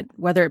 period,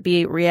 whether it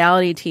be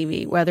reality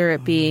TV, whether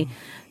it be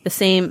the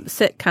same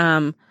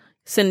sitcom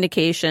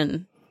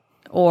syndication,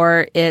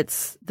 or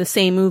it's the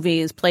same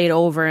movies played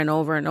over and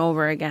over and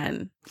over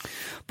again.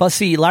 But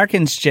see,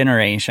 Larkin's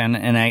generation,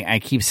 and I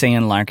keep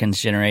saying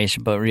Larkin's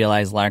generation, but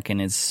realize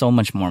Larkin is so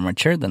much more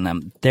mature than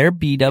them. Their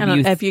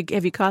BW... Have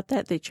you caught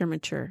that you're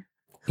mature?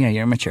 Yeah,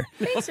 you're mature.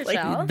 Thanks,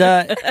 Rochelle.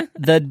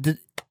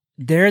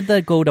 They're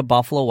the go to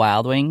Buffalo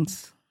Wild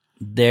Wings.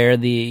 They're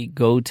the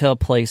go to a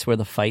place where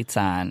the fight's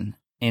on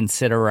and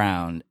sit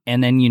around.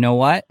 And then you know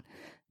what?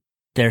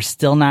 They're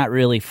still not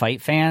really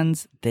fight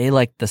fans. They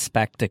like the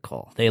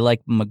spectacle. They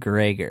like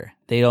McGregor.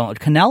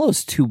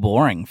 Canelo's too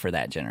boring for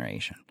that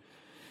generation.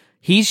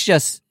 He's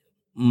just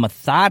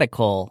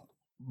methodical,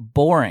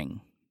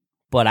 boring,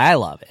 but I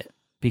love it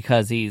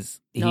because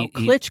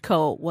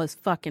Klitschko was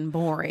fucking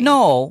boring.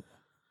 No,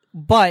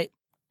 but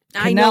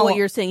I know what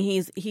you're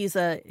saying. He's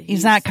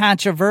not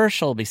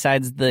controversial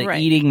besides the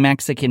Right. eating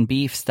Mexican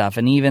beef stuff.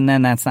 And even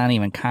then, that's not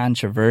even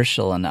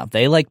controversial enough.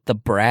 They like the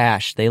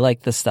brash. They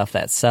like the stuff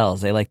that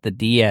sells. They like the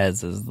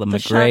Diaz's, the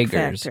shock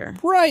McGregors. factor.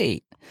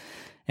 Right.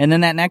 And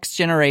then that next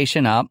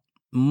generation up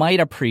might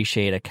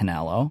appreciate a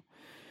Canelo.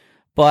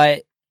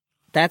 But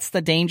that's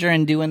the danger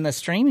in doing the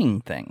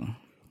streaming thing.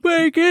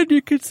 But again,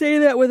 you could say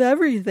that with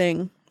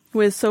everything.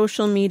 With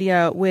social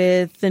media,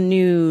 with the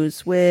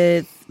news,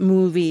 with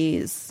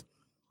movies.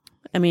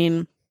 I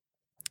mean,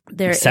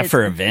 Except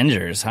for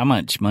Avengers. How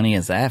much money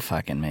has that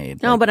fucking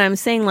made? No, but I'm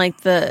saying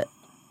like the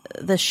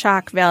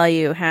shock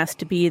value has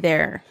to be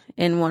there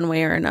in one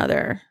way or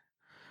another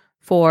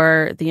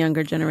for the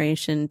younger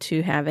generation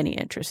to have any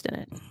interest in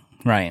it.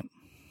 Right.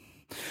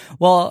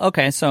 Well,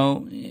 okay,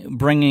 so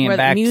bringing it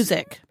back...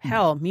 Music.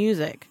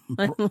 Music.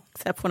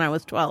 Except when I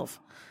was 12.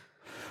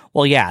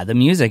 Well, yeah, the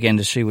music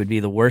industry would be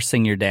the worst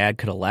thing your dad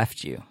could have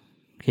left you.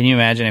 Can you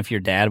imagine if your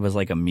dad was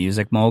like a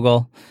music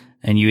mogul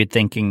and you were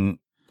thinking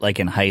like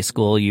in high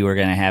school you were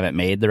going to have it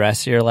made the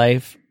rest of your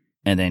life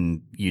and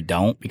then you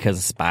don't because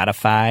of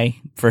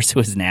Spotify? First it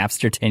was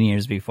Napster 10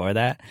 years before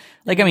that.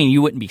 Like, I mean,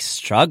 you wouldn't be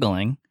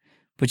struggling,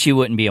 but you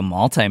wouldn't be a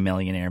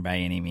multimillionaire by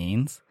any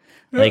means.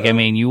 Like, I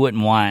mean, you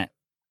wouldn't want,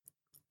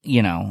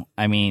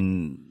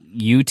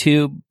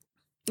 YouTube.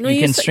 No, you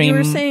can stream. You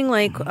were saying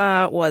like,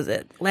 was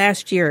it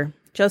last year?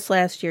 Just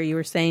last year, you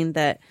were saying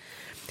that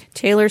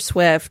Taylor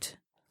Swift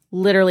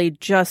literally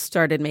just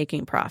started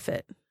making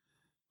profit.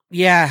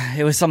 Yeah,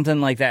 it was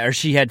something like that. Or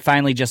she had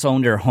finally just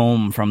owned her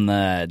home from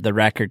the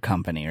record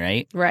company,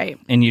 right? Right.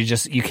 And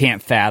you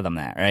can't fathom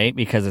that, right?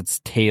 Because it's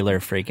Taylor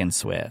freaking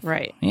Swift.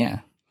 Right. Yeah.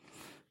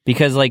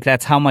 Because like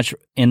that's how much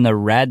in the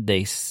red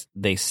they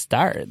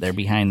start. They're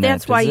behind that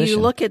That's why position.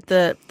 you look at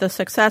the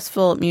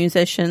successful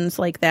musicians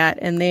like that,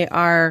 and they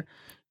are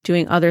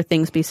doing other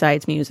things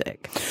besides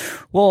music.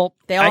 Well,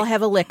 they all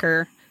have a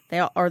liquor, they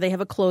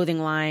have a clothing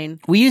line.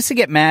 We used to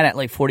get mad at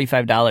like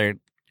 $45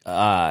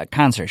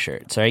 concert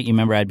shirts, right? You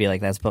remember I'd be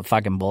like, that's but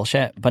fucking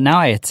bullshit. But now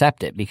I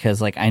accept it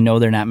because like I know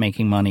they're not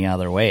making money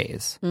other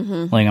ways.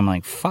 Mm-hmm. Like I'm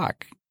like,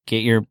 fuck,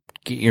 get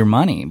your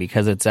money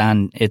because it's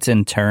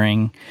in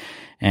touring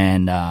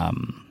and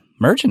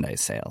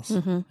merchandise sales.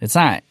 Mm-hmm. It's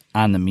not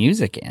on the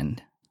music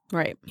end.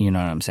 Right. You know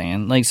what I'm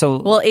saying? Like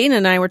so. Well, Aiden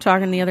and I were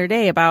talking the other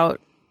day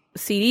about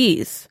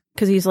CDs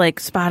because he's like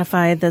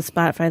Spotify this,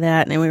 Spotify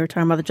that, and then we were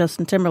talking about the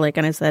Justin Timberlake,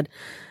 and I said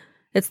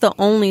it's the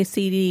only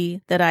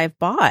CD that I've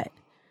bought,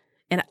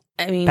 and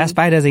I mean Best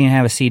Buy doesn't even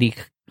have a CD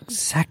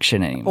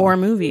section anymore. Or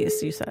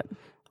movies. You said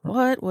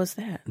what was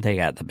that? They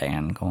got the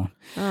band going.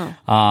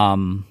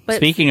 Oh, but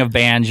speaking of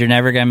bands, you're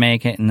never gonna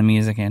make it in the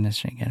music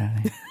industry. Get out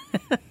of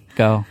here.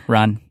 Go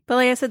run. But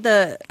like I said,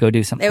 go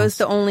do something. It was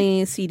the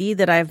only CD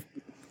that I've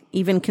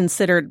even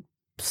considered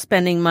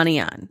spending money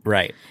on.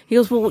 Right. He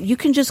goes, well, you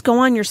can just go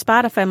on your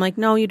Spotify. I'm like,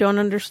 no, you don't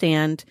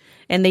understand.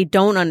 And they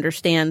don't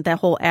understand that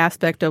whole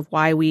aspect of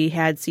why we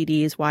had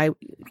CDs, why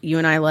you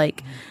and I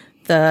like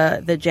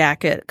the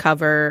jacket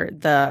cover,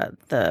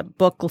 the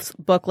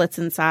booklets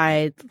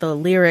inside, the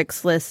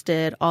lyrics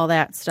listed, all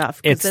that stuff.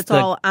 Because it's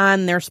all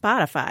on their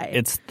Spotify.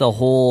 It's the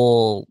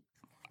whole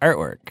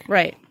artwork.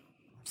 Right.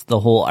 It's the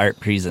whole art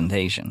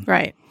presentation.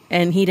 Right.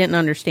 And he didn't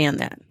understand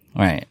that.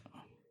 Right.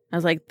 I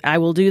was like, I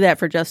will do that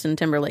for Justin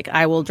Timberlake.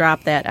 I will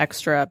drop that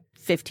extra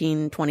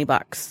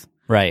 $15-$20.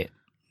 Right.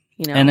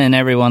 You know? And then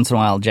every once in a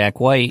while, Jack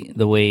White,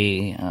 the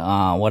way,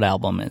 what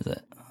album is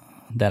it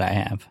that I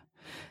have?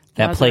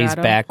 That plays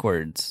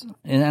backwards.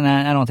 And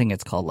I don't think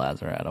it's called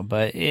Lazaretto,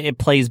 but it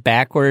plays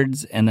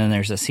backwards, and then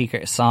there's a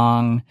secret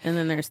song. And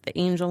then there's the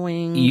Angel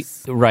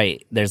Wings.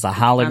 Right. There's a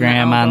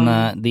hologram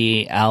on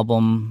the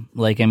album.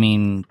 Like, I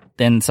mean,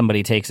 then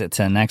somebody takes it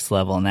to the next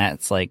level, and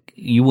that's like,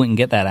 you wouldn't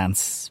get that on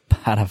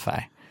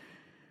Spotify.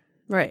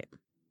 Right.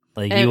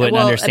 Like, you wouldn't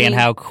understand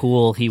how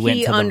cool he went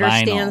to the vinyl. He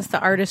understands the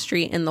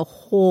artistry and the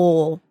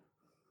whole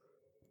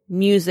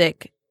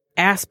music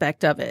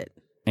aspect of it.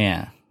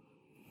 Yeah.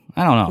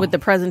 I don't know. With the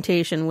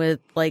presentation,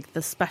 with like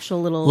the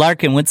special little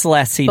Larkin, what's the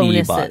last CD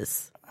you bought?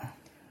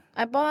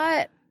 I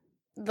bought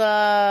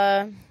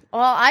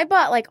I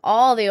bought like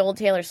all the old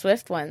Taylor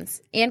Swift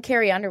ones and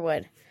Carrie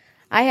Underwood.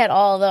 I had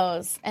all of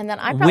those. And then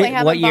I probably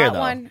haven't bought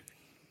one.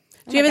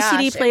 Do you have a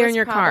CD player in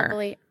your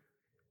car?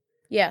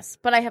 Yes,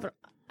 but I have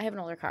an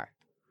older car.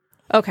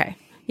 Okay.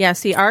 Yeah,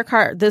 see,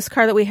 this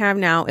car that we have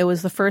now, it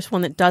was the first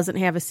one that doesn't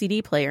have a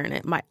CD player in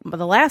it.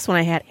 The last one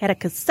I had a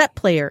cassette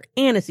player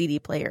and a CD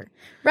player.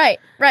 Right.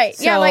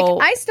 So, yeah, like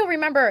I still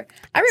remember.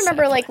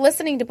 Like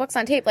listening to books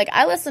on tape. Like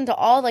I listened to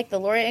all like the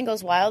Laura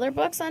Ingalls Wilder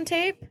books on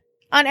tape,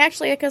 on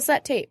actually a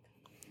cassette tape.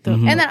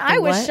 And then I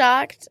was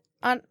shocked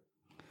on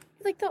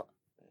like the.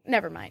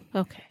 Never mind.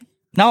 Okay.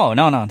 No.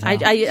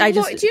 I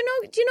just. Do you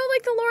know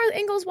like the Laura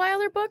Ingalls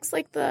Wilder books,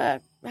 like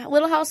the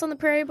Little House on the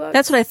Prairie books?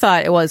 That's what I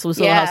thought it was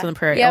Little House on the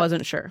Prairie. Yep. I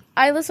wasn't sure.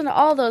 I listened to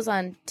all those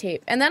on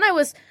tape. And then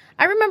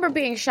I remember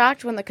being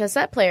shocked when the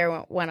cassette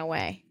player went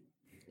away.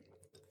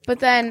 But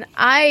then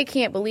I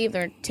can't believe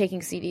they're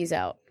taking CDs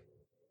out.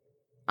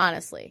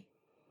 Honestly.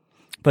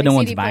 But no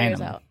one's buying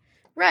them. Out.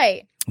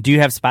 Right. Do you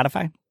have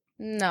Spotify?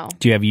 No.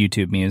 Do you have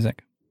YouTube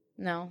Music?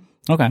 No.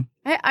 Okay.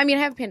 I mean,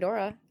 I have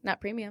Pandora, not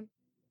premium.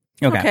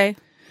 Okay.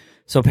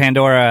 So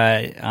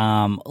Pandora,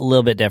 a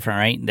little bit different,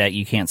 right? That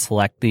you can't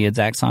select the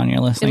exact song you're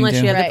listening Unless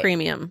to? you have Right. the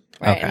premium.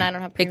 Right, Okay. and I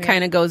don't have It premium.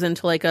 kind of goes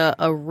into like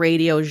a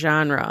radio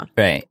genre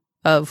Right.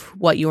 of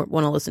what you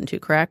want to listen to,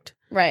 correct?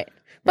 Right.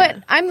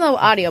 But I'm the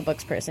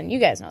audiobooks person. You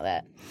guys know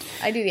that.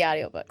 I do the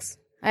audiobooks.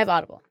 I have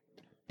Audible.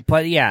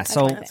 But yeah,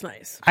 so That's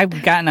nice.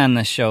 I've gotten on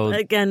the show.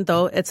 Again,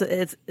 though, it's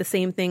the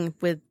same thing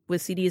with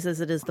CDs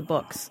as it is the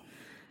books.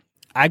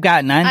 I've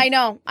gotten on. I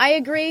know. I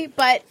agree,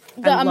 but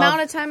the I love-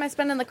 amount of time I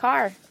spend in the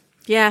car.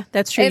 Yeah,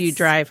 that's true. You It's-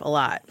 drive a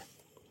lot.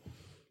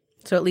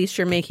 So at least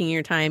you're making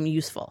your time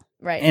useful.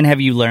 Right. And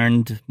have you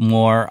learned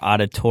more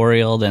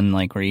auditorial than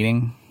like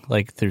reading,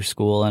 like through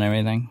school and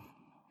everything?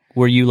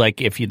 Were you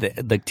like, if you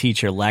the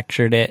teacher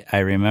lectured it, I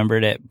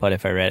remembered it, but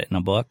if I read it in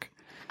a book?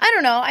 I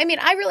don't know. I mean,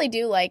 I really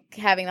do like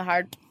having the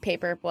hard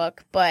paper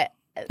book, but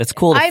It's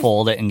cool to I've-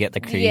 fold it and get the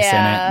crease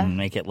Yeah. in it and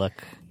make it look.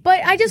 But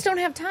I just don't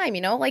have time,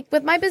 you know? Like,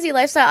 with my busy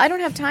lifestyle, I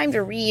don't have time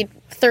to read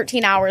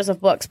 13 hours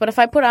of books. But if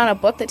I put on a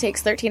book that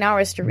takes 13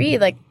 hours to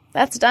read, like,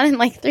 that's done in,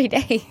 like, 3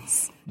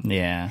 days.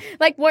 Yeah.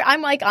 Like,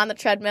 I'm, like, on the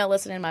treadmill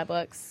listening to my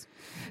books.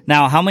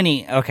 Now, how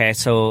many? Okay,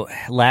 so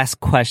last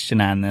question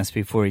on this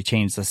before we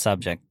change the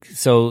subject.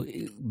 So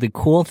the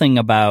cool thing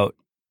about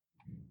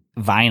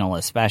vinyl,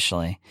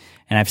 especially,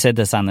 and I've said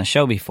this on the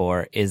show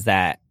before, is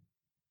that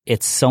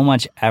it's so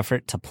much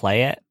effort to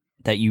play it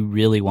that you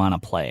really want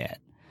to play it.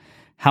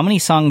 How many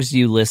songs do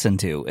you listen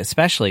to,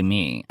 especially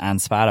me, on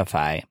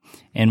Spotify,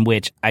 in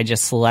which I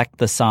just select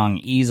the song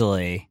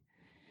easily,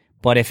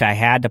 but if I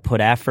had to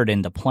put effort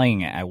into playing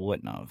it, I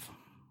wouldn't have.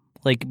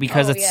 Like,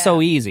 because Oh, it's yeah.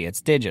 so easy.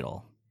 It's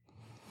digital.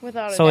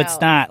 Without a So doubt.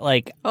 it's not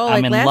like Oh, I'm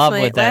like in last love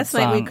night. with that Last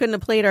night we song. couldn't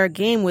have played our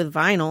game with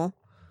vinyl.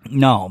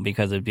 No,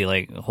 because it'd be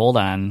like, hold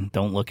on,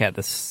 don't look at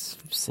this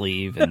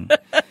sleeve. And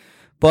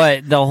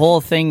but the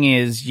whole thing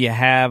is you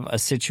have a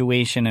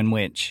situation in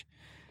which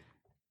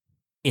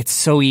it's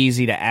so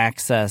easy to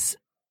access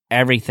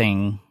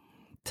everything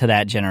to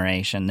that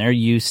generation. They're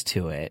used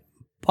to it.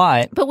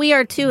 But We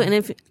are too. And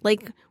if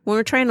like when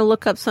we're trying to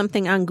look up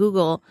something on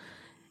Google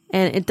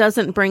and it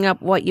doesn't bring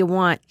up what you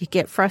want, you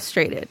get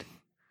frustrated.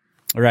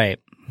 right.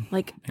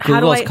 Like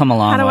Google's come a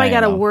long how do I way,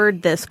 got to though.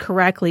 word this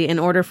correctly in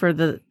order for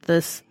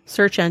this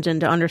search engine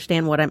to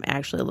understand what I'm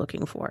actually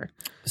looking for?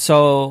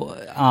 So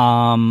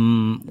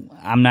I'm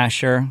not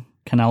sure.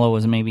 Canelo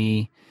was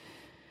maybe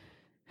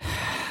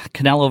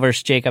Canelo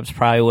versus Jacobs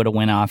probably would have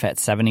went off at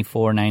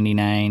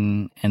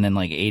 $74.99 and then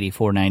like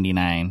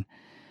 $84.99.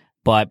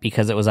 But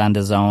because it was on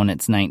DAZN,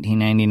 it's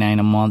 $19.99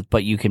 a month.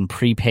 But you can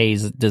prepay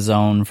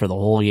DAZN for the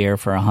whole year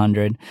for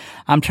 $100.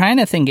 I'm trying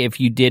to think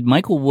if you did.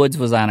 Michael Woods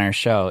was on our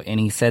show, and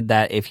he said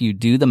that if you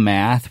do the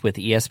math with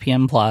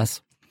ESPN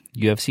Plus,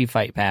 UFC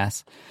Fight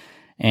Pass,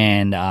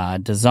 and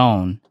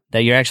DAZN,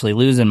 that you're actually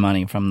losing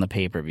money from the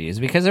pay-per-views,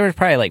 because there was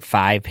probably like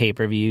 5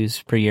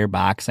 pay-per-views per year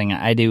boxing.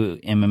 I do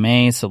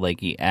MMA, so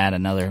like you add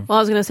another. Well,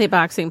 I was going to say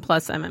boxing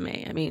plus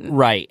MMA. I mean,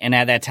 Right. And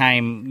at that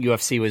time,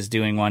 UFC was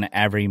doing one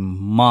every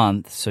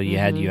month, so you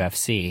had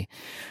UFC.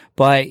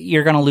 But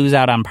you're going to lose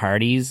out on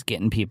parties,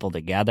 getting people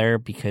together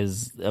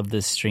because of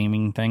this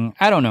streaming thing.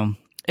 I don't know.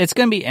 It's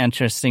going to be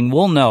interesting.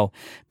 We'll know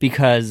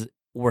because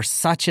we're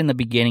such in the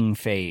beginning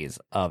phase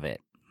of it.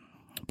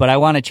 But I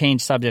want to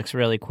change subjects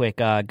really quick.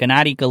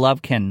 Gennady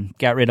Golovkin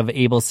got rid of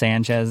Abel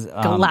Sanchez.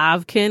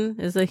 Golovkin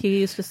is that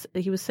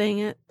he was saying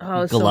it.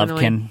 Oh, it's so Golovkin.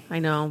 annoying. I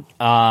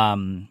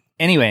know.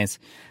 Anyways,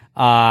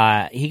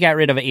 he got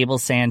rid of Abel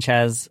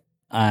Sanchez,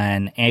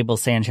 and Abel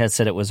Sanchez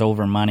said it was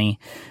over money.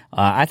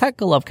 I thought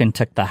Golovkin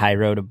took the high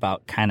road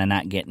about kind of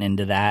not getting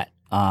into that.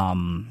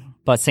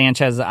 But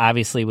Sanchez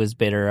obviously was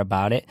bitter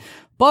about it.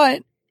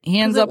 But he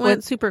ends 'Cause it up went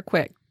with super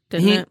quick,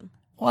 didn't it?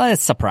 Well,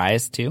 it's a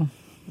surprise too.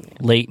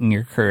 Late in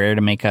your career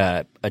to make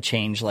a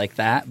change like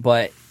that.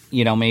 But,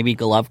 you know, maybe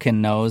Golovkin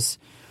knows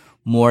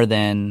more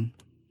than,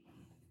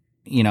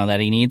 you know, that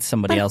he needs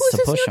somebody else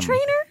to push him.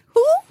 Trainer?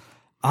 Who?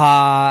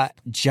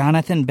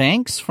 Jonathan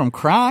Banks from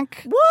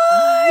Kronk.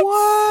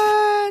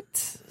 What?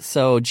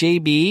 So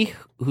JB,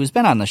 who's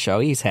been on the show,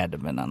 he's had to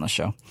have been on the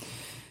show.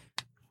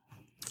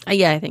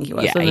 Yeah, I think he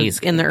was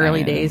in the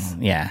early days.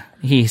 Yeah,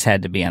 he's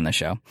had to be on the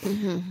show.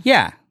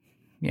 Yeah,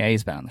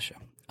 he's been on the show.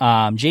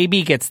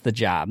 JB gets the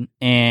job,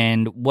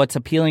 and what's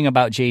appealing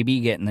about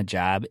JB getting the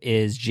job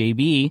is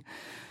JB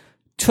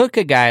took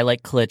a guy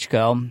like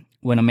Klitschko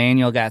when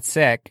Emmanuel got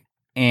sick,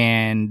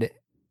 and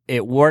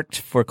it worked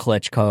for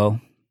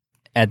Klitschko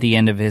at the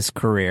end of his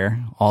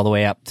career, all the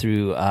way up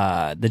through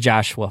the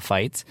Joshua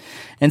fights.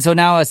 And so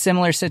now a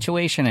similar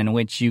situation in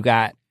which you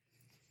got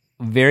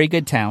very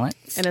good talent.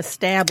 An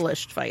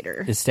established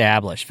fighter.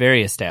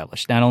 Very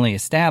established. Not only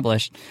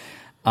established,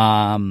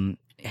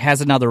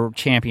 has another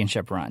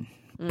championship run.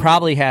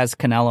 Probably has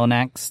Canelo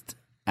next.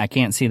 I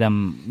can't see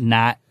them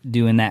not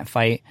doing that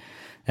fight.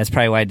 That's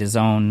probably why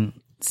DAZN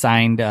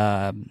signed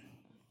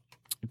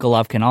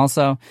Golovkin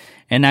also.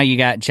 And now you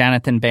got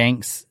Jonathan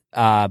Banks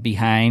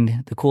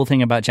behind. The cool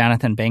thing about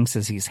Jonathan Banks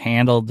is he's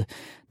handled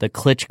the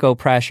Klitschko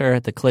pressure.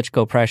 The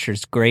Klitschko pressure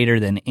is greater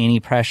than any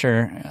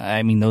pressure.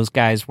 I mean, those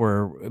guys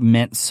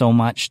meant so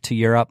much to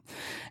Europe.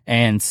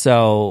 And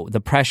so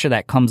the pressure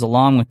that comes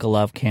along with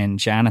Golovkin,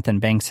 Jonathan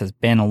Banks has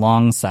been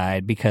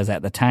alongside, because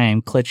at the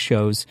time,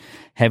 Klitschko's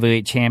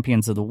heavyweight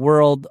champions of the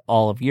world,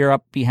 all of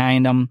Europe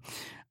behind him.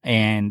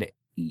 And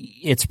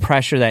it's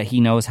pressure that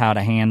he knows how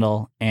to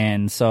handle.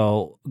 And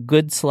so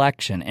good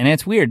selection. And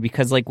it's weird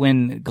because like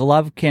when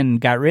Golovkin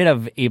got rid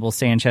of Abel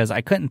Sanchez,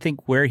 I couldn't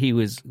think where he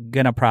was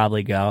going to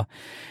probably go.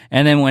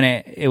 And then when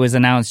it was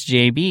announced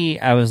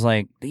JB, I was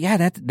like,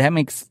 yeah, that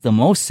makes the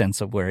most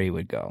sense of where he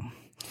would go.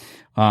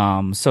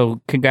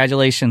 So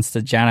congratulations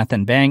to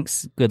Jonathan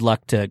Banks. Good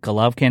luck to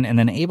Golovkin. And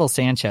then Abel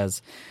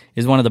Sanchez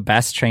is one of the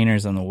best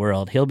trainers in the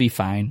world. He'll be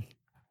fine.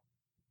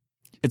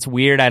 It's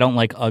weird. I don't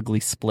like ugly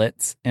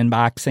splits in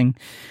boxing.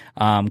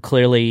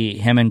 Clearly,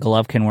 him and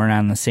Golovkin weren't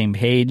on the same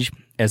page,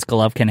 as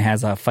Golovkin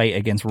has a fight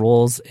against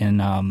Rolls in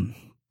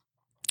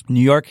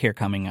New York here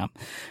coming up.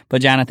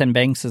 But Jonathan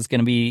Banks is going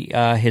to be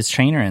his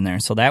trainer in there.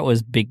 So that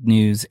was big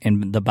news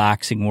in the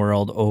boxing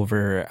world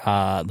over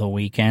the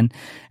weekend.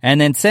 And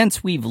then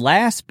since we've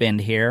last been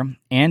here,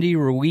 Andy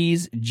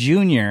Ruiz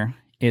Jr.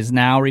 is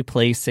now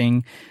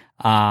replacing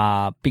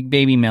Big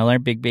Baby Miller.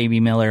 Big Baby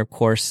Miller, of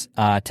course,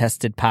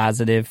 tested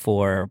positive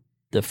for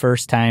the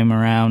first time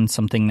around,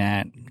 something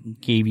that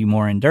gave you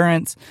more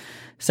endurance.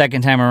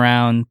 Second time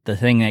around, the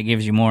thing that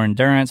gives you more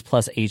endurance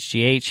plus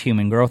HGH,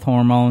 human growth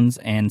hormones.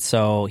 And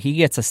so he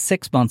gets a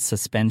 6-month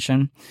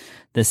suspension,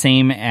 the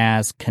same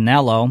as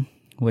Canelo,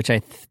 which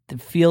I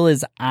feel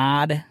is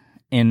odd.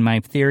 And my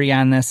theory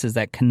on this is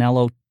that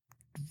Canelo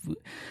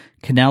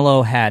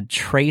had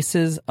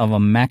traces of a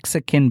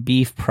Mexican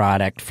beef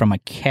product from a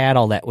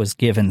cattle that was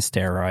given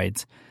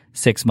steroids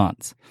 6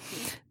 months.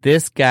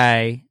 This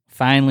guy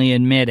finally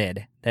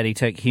admitted that he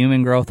took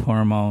human growth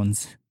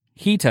hormones.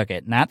 He took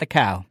it, not the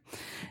cow.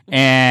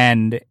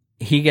 And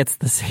he gets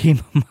the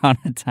same amount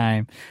of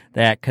time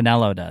that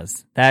Canelo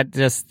does. That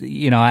just,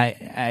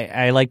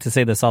 I like to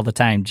say this all the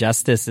time.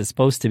 Justice is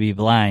supposed to be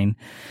blind.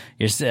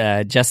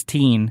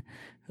 Justine,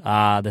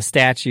 the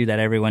statue that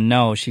everyone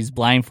knows, she's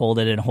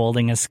blindfolded and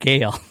holding a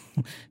scale.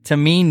 To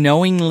me,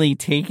 knowingly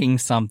taking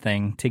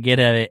something to get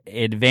an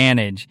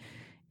advantage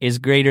is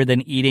greater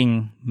than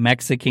eating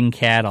Mexican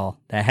cattle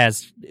that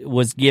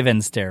was given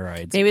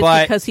steroids. Maybe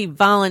it's because he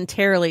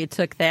voluntarily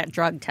took that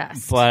drug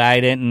test. But I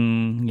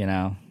didn't,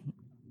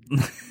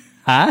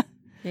 huh?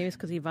 Maybe it's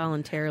because he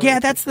voluntarily. Yeah,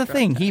 that's the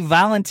thing. He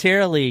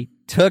voluntarily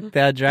took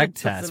the drug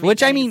test,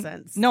 which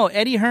sense. No,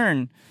 Eddie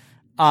Hearn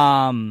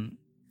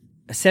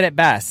said it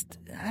best.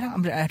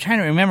 I'm trying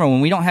to remember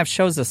when we don't have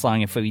shows this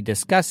long. If we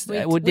discussed,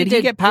 did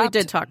he get popped? We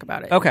did talk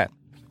about it. Okay.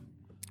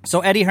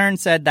 So Eddie Hearn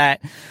said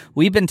that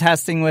we've been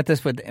testing with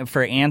this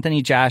for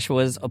Anthony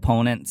Joshua's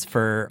opponents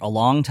for a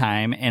long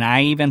time, and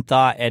I even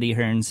thought Eddie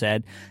Hearn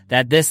said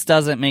that this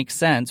doesn't make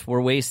sense. We're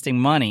wasting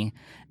money,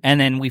 and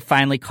then we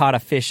finally caught a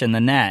fish in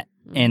the net.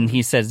 And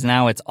he says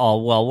now it's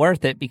all well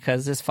worth it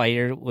because this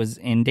fighter was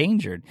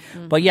endangered.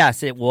 Mm-hmm. But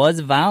yes, it was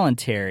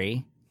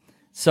voluntary.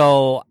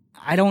 So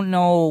I don't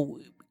know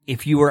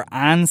if you were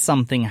on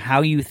something,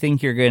 how you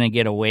think you're going to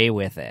get away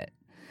with it,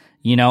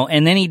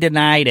 and then he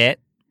denied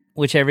it,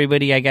 which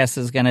everybody, I guess,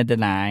 is going to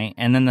deny.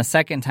 And then the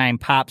second time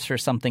pops for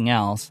something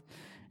else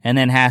and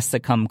then has to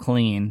come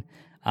clean.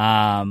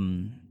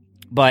 But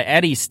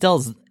Eddie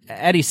still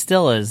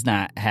is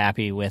not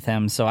happy with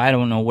him, so I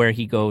don't know where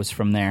he goes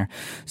from there.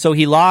 So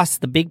he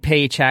lost the big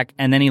paycheck,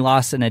 and then he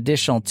lost an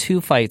additional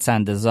 2 fights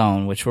on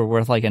DAZN, which were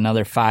worth like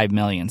another $5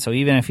 million. So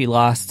even if he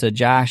lost to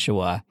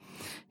Joshua,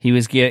 he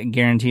was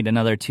guaranteed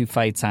another 2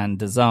 fights on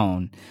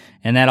DAZN,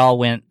 and that all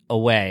went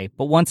away.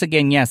 But once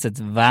again, yes, it's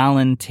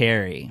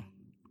voluntary.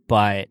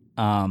 But,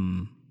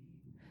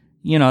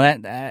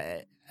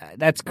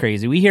 that's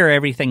crazy. We hear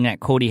everything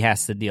that Cody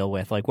has to deal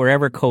with. Like,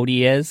 wherever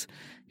Cody is,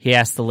 he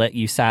has to let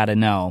USADA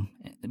know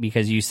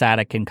because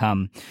USADA can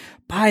come.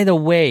 By the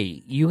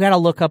way, you got to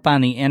look up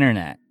on the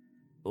internet.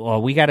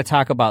 Well, we got to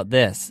talk about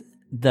this.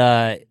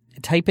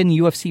 Type in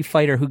UFC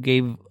fighter who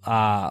gave,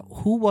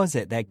 who was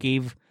it that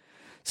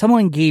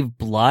someone gave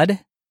blood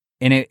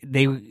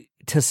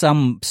to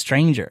some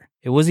stranger.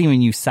 It wasn't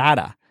even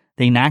USADA.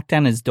 They knocked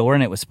on his door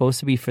and it was supposed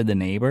to be for the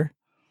neighbor.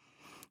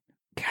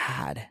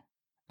 God,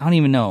 I don't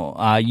even know.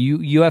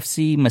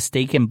 UFC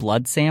mistaken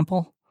blood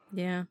sample?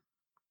 Yeah.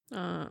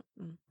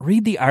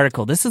 Read the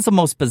article. This is the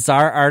most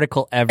bizarre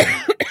article ever.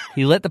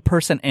 He let the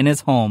person in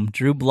his home,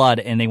 drew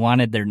blood, and they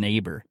wanted their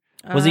neighbor.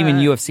 It wasn't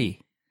even UFC.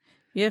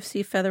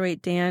 UFC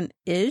featherweight Dan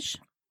Ige.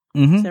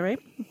 Mm-hmm. Is that right?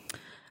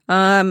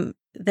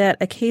 That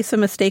a case of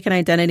mistaken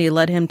identity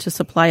led him to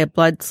supply a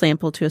blood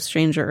sample to a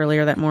stranger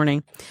earlier that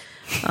morning.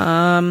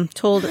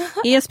 Told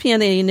ESPN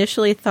they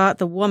initially thought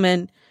the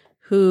woman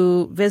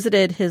who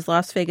visited his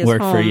Las Vegas home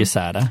for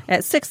USADA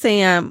at 6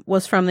 a.m.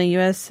 was from the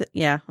U.S.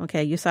 Yeah,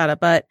 okay, USADA.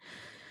 But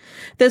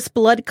this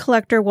blood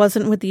collector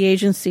wasn't with the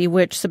agency,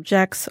 which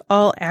subjects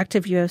all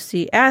active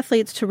UFC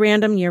athletes to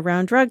random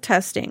year-round drug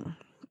testing.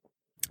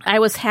 I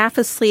was half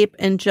asleep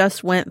and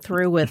just went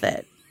through with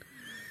it.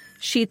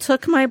 She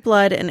took my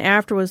blood and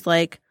after was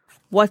like,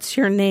 "What's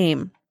your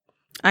name?"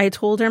 I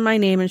told her my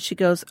name and she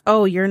goes,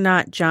 "Oh, you're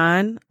not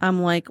John?"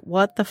 I'm like,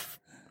 "What the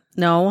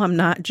No, I'm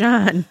not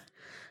John."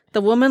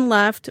 The woman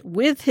left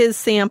with his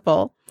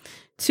sample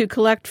to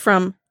collect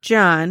from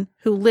John,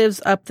 who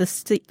lives up the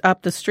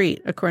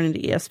street, according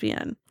to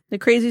ESPN. The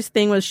craziest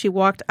thing was she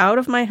walked out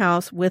of my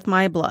house with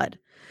my blood.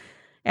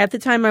 At the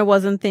time, I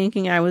wasn't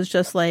thinking. I was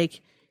just like,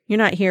 "You're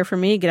not here for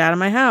me. Get out of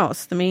my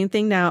house." The main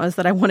thing now is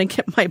that I want to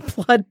get my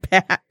blood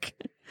back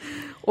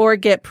or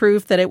get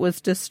proof that it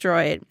was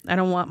destroyed. I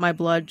don't want my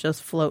blood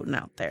just floating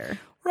out there.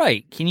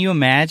 Right. Can you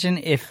imagine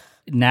if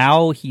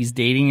now he's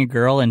dating a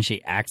girl and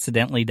she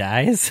accidentally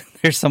dies?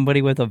 There's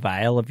somebody with a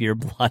vial of your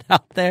blood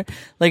out there.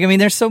 Like, I mean,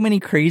 there's so many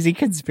crazy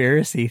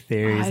conspiracy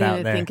theories out there. I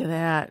didn't think of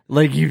that.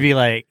 Like, you'd be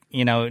like,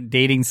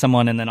 dating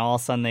someone and then all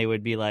of a sudden they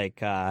would be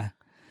like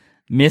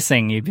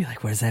missing. You'd be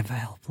like, where's that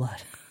vial of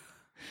blood?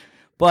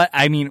 But,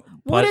 I mean,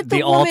 What did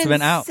the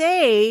woman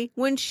say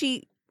when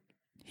she...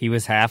 He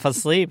was half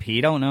asleep.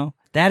 He don't know.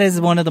 That is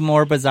one of the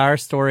more bizarre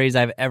stories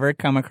I've ever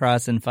come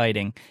across in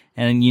fighting.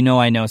 And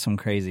I know some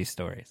crazy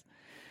stories.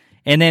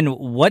 And then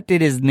what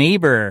did his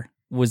neighbor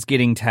was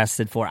getting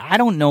tested for? I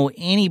don't know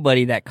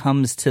anybody that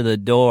comes to the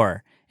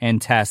door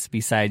and tests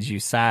besides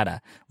USADA.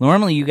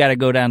 Normally, you got to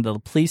go down to the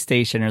police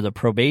station or the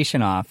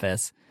probation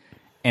office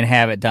and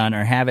have it done,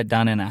 or have it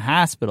done in a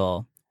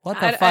hospital. What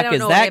the fuck is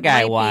that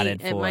guy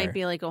wanted for? It might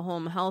be like a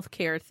home health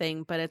care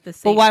thing, but at the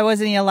same... But why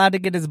wasn't he allowed to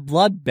get his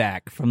blood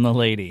back from the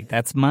lady?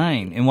 That's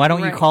mine. And why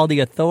don't you call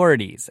the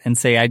authorities and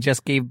say, I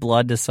just gave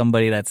blood to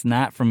somebody that's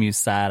not from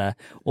USADA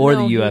or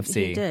the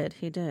UFC?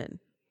 He did.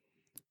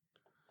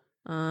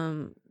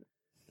 I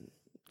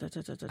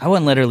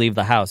wouldn't let her leave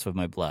the house with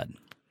my blood.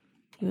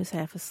 He was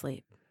half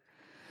asleep.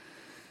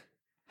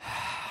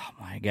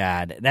 Oh my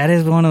God. That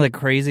is one of the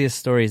craziest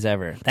stories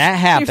ever. That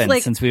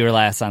happened since we were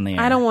last on the air.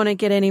 I don't want to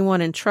get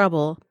anyone in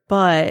trouble,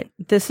 but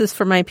this is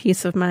for my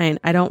peace of mind.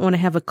 I don't want to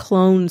have a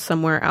clone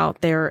somewhere out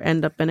there or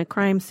end up in a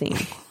crime scene.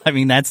 I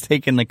mean, that's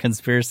taking the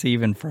conspiracy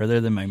even further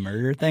than my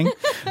murder thing.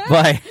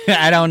 But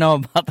I don't know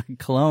about the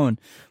clone.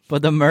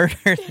 But the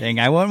murder thing,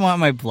 I wouldn't want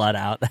my blood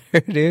out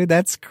there, dude.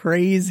 That's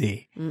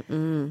crazy.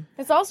 Mm-mm.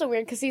 It's also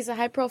weird because he's a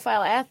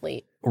high-profile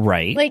athlete.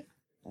 Right. Like,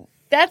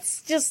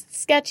 that's just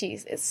sketchy.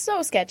 It's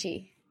so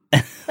sketchy.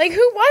 Like,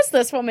 who was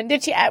this woman?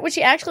 Was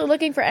she actually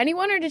looking for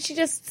anyone, or did she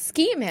just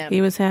scheme him? He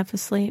was half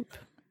asleep.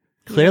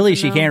 Clearly,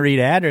 she can't read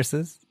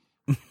addresses.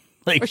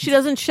 Or she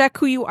doesn't check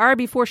who you are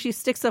before she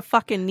sticks a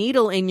fucking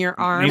needle in your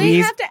arm. They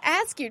have to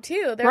ask you,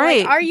 too. They're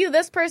like, are you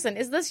this person?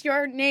 Is this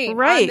your name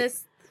on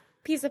this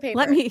piece of paper?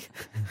 Let me...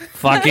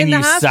 Fucking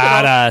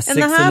USADA, 6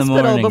 in the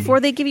morning.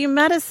 Before they give you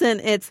medicine,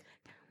 it's,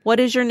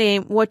 what is your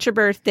name? What's your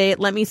birth date?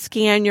 Let me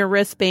scan your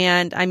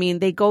wristband. I mean,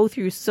 they go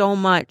through so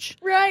much.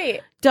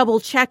 Right. Double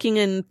checking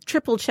and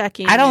triple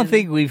checking. I don't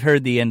think we've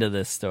heard the end of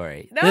this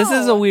story. No. This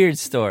is a weird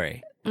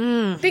story.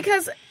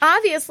 Because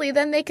obviously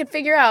then they could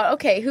figure out,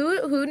 okay,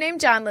 who named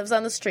John lives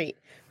on the street?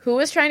 Who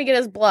was trying to get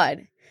his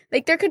blood?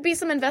 Like, there could be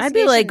some investigation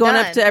I'd be like going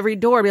done. up to every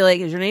door, be like,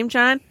 is your name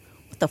John?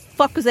 What the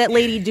fuck was that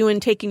lady doing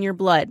taking your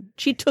blood?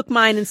 She took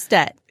mine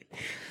instead.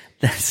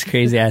 That's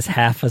crazy. I was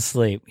half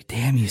asleep.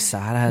 Damn,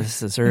 USADA,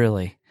 this is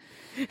early.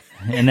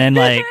 And then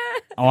like,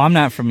 oh, I'm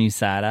not from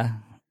USADA.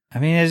 I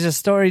mean, it's just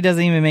story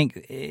doesn't even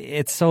make,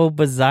 it's so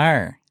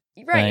bizarre.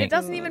 Right, like, it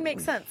doesn't even make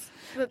sense.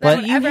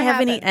 Do you have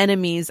any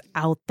enemies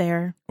out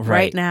there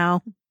right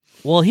now?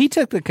 Well, he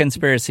took the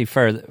conspiracy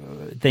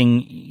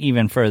thing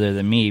even further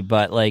than me,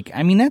 but like,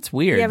 I mean, that's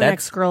weird. You have an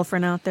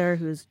ex-girlfriend out there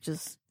who's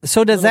just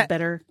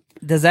better.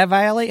 Does that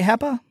violate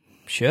HEPA?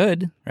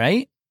 Should,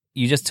 right?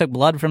 You just took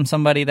blood from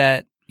somebody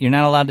that you're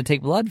not allowed to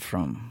take blood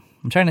from.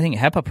 I'm trying to think.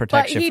 HEPA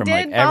protects you from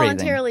like everything. But he did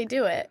voluntarily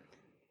do it.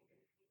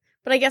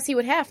 But I guess he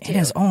would have to. In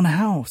his own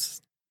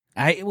house.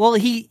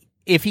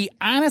 If he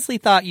honestly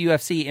thought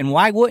UFC, and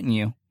why wouldn't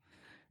you?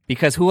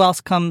 Because who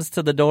else comes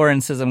to the door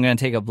and says, I'm going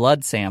to take a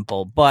blood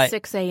sample? But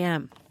 6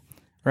 a.m.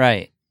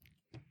 Right.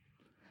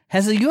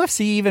 Has the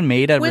UFC even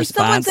made a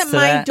response to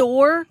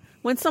that?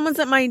 When someone's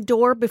at my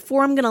door,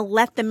 before I'm going to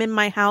let them in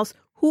my house,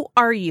 who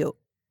are you?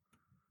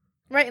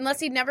 Right, unless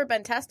he'd never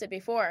been tested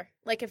before.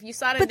 Like, if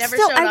USADA but never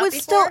still, showed up before. I would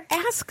still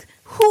ask,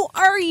 who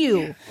are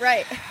you?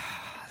 Right.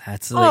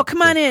 That's like oh,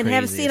 come on in.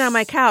 Have a seat on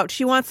my couch.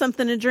 You want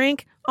something to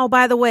drink? Oh,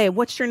 by the way,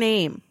 what's your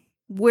name?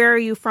 Where are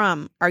you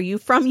from? Are you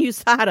from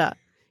USADA?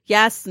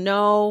 Yes,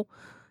 no.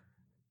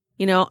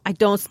 I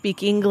don't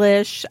speak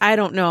English. I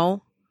don't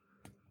know.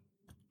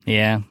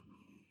 Yeah.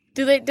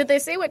 Did they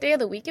say what day of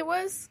the week it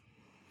was?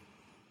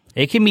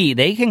 They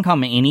can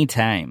come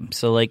anytime.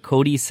 So like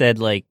Cody said,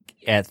 like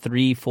at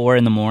 3, 4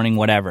 in the morning,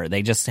 whatever.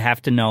 They just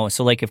have to know.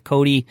 So like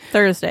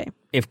Thursday.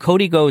 If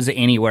Cody goes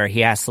anywhere,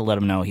 he has to let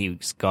them know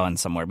he's gone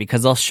somewhere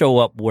because they'll show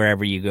up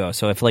wherever you go.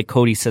 So if like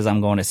Cody says, I'm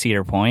going to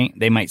Cedar Point,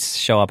 they might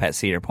show up at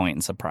Cedar Point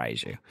and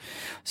surprise you.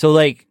 So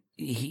like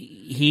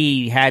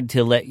he had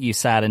to let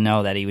USADA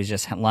know that he was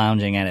just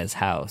lounging at his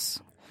house.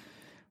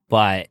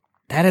 But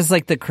that is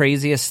like the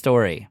craziest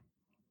story.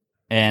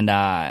 And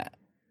I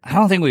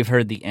don't think we've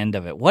heard the end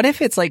of it. What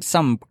if it's like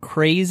some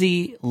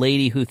crazy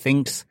lady who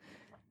thinks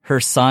her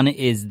son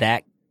is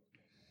that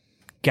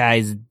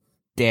guy's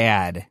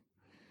dad.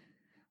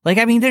 Like,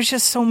 I mean, there's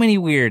just so many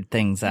weird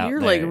things out there.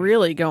 You're like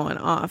really going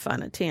off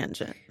on a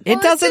tangent.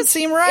 It doesn't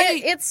seem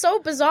right. It's so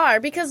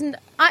bizarre because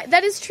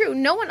that is true.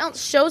 No one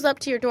else shows up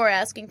to your door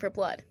asking for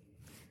blood.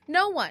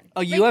 No one.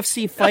 A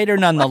UFC fighter,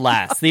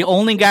 nonetheless. The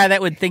only guy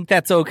that would think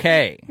that's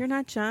okay. You're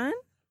not John?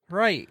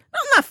 Right.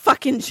 I'm not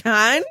fucking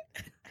John.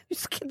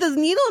 Just get this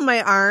needle in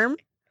my arm.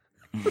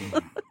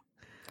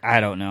 I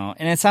don't know.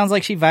 And it sounds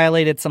like she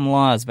violated some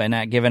laws by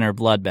not giving her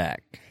blood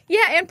back.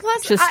 Yeah, and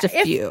plus, just a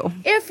few.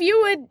 If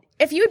you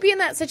would be in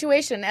that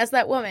situation as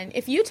that woman,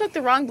 if you took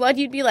the wrong blood,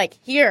 you'd be like,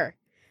 here.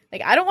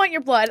 Like, I don't want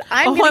your blood.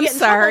 I'm going to get in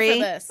trouble for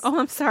this. Oh,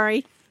 I'm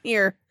sorry.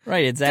 Here.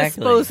 Right,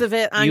 exactly. Dispose of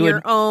it on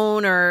your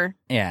own or...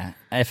 Yeah.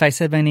 If I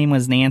said my name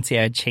was Nancy,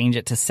 I'd change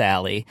it to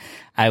Sally.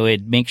 I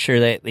would make sure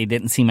that they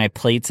didn't see my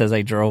plates as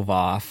I drove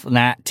off,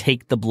 not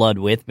take the blood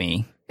with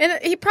me. And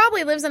he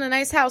probably lives in a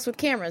nice house with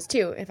cameras,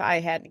 too, if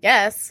I had to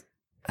guess.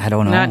 I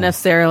don't know. Not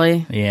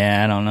necessarily.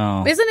 Yeah, I don't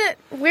know. Isn't it?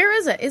 Where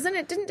is it?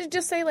 Didn't it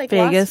just say, like,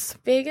 Vegas?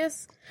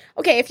 Vegas?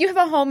 Okay, if you have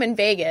a home in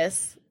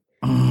Vegas...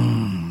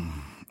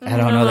 I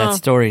don't know. That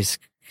story's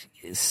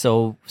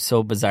so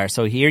bizarre.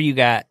 So here you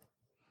got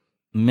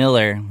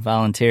Miller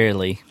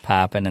voluntarily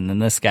popping, and then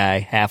this guy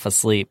half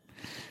asleep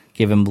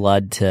giving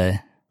blood to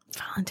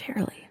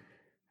voluntarily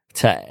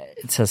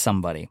to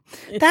somebody.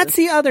 That's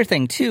the other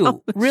thing too.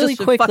 Oh, really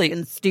just quickly,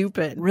 fucking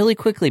stupid. Really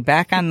quickly,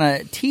 back on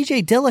the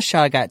TJ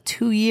Dillashaw got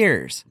 2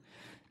 years,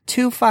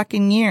 2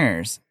 fucking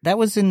years. That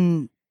was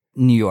in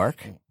New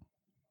York.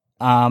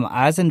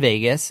 I was in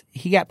Vegas.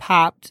 He got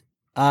popped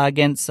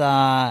against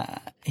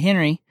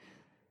Henry,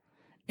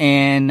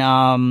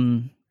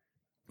 and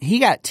he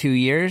got 2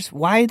 years.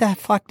 Why the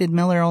fuck did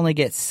Miller only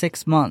get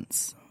 6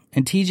 months?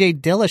 And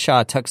TJ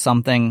Dillashaw took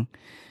something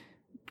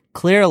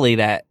clearly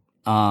that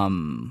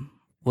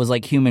was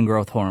like human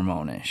growth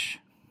hormone-ish.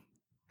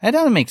 That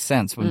doesn't make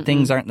sense when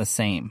things aren't the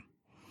same.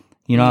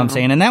 You know what I'm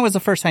saying? And that was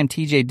the first time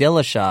TJ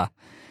Dillashaw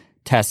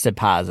tested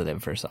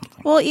positive for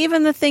something. Well,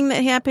 even the thing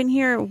that happened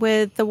here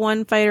with the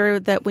one fighter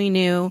that we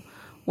knew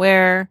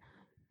where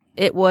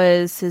it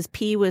was his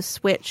pee was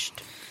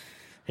switched.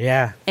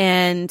 Yeah.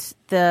 And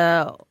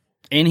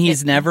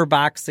he's never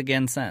boxed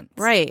again since.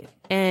 Right.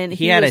 And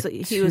he had was, a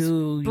he was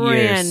 2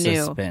 brand year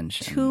new.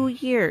 suspension. 2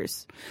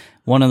 years.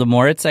 One of the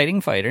more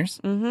exciting fighters.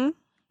 Mm-hmm.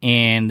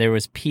 And there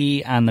was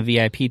pee on the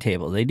VIP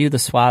table. They do the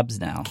swabs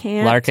now.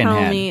 Can't Larkin tell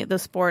had. me the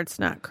sport's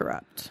not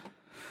corrupt.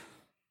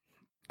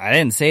 I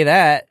didn't say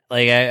that.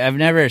 Like I've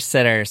never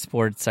said our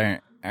sports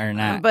are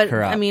not but,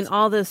 corrupt. I mean,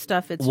 all this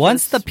stuff, it's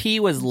once just, the pee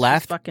was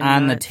left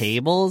on the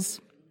tables,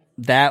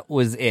 that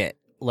was it.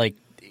 Like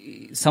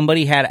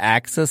somebody had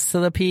access to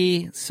the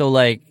pee, so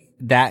like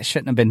that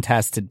shouldn't have been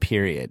tested,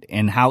 period.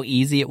 And how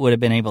easy it would have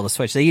been able to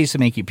switch. They used to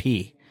make you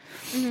pee.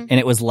 And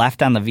it was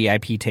left on the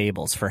VIP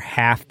tables for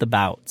half the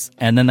bouts.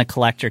 And then the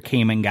collector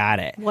came and got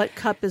it. What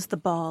cup is the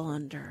ball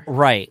under?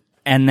 Right.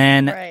 And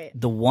then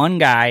the one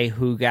guy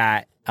who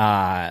got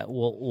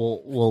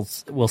we'll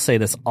say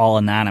this all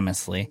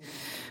anonymously.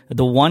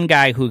 The one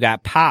guy who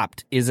got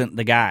popped isn't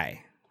the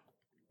guy.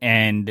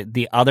 And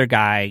the other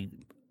guy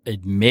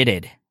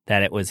admitted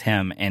that it was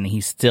him, and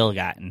he still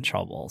got in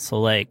trouble. So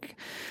like,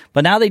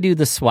 but now they do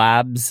the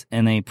swabs,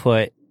 and they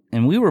put,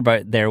 and we were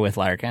there with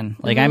Larkin.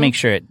 Like I make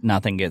sure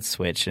nothing gets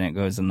switched and it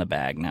goes in the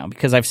bag now,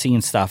 because I've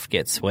seen stuff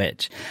get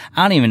switched.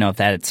 I don't even know if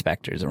that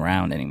inspector's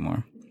around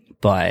anymore.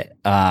 But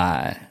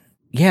yeah,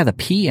 the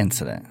pee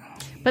incident.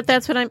 But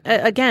that's what I'm,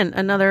 again,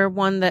 another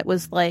one that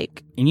was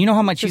like, and you know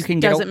how much you can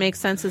get. Doesn't make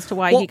sense as to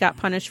why he got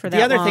punished for that.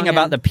 The other thing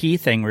about the pee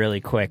thing,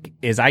 really quick,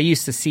 is I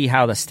used to see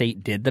how the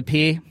state did the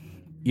pee.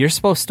 You're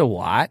supposed to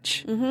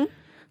watch. Mm-hmm.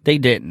 They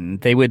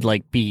didn't. They would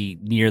like be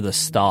near the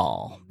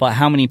stall. But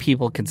how many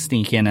people could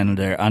sneak in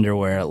their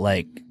underwear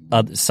like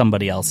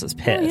somebody else's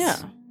piss? Oh, yeah.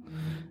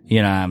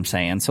 You know what I'm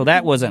saying? So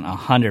that wasn't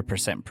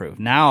 100% proof.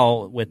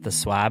 Now with the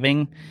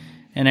swabbing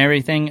and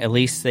everything, at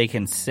least they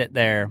can sit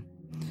there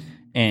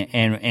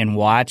and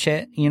watch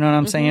it. You know what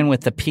I'm saying?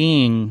 With the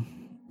peeing,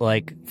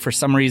 like for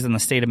some reason the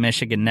state of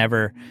Michigan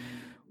never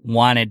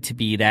wanted to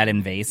be that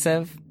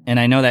invasive. And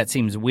I know that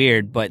seems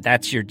weird, but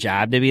that's your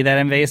job to be that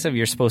invasive.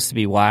 You're supposed to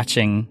be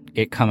watching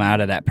it come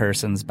out of that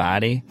person's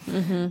body.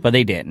 Mm-hmm. But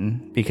they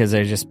didn't, because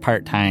they're just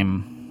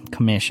part-time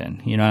commission.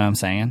 You know what I'm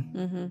saying?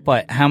 Mm-hmm.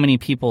 But how many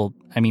people,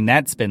 I mean,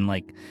 that's been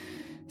like,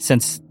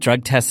 since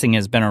drug testing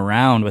has been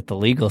around with the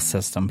legal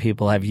system,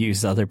 people have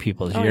used other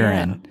people's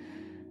urine. Yeah.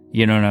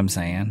 You know what I'm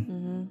saying?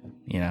 Mm-hmm.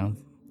 You know,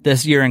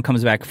 this urine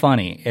comes back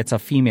funny. It's a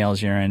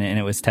female's urine and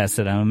it was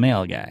tested on a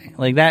male guy.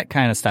 Like that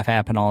kind of stuff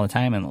happened all the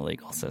time in the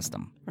legal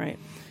system. Right.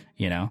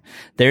 You know,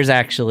 there's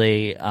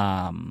actually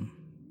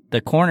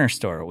the corner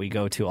store we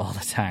go to all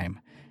the time.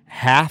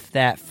 Half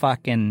that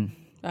fucking...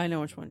 I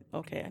know which one.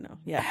 Okay, I know.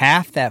 Yeah.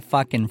 Half that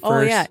fucking first...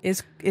 Oh, yeah,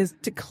 is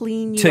to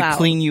clean you out. To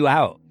clean you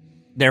out.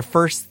 Their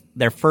first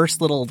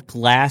little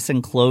glass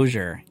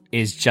enclosure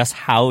is just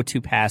how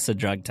to pass a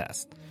drug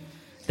test.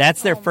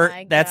 That's their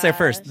first. That's their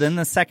first. Then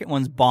the second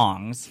one's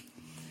bongs.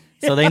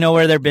 So they know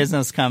where their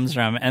business comes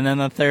from. And then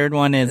the third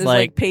one is There's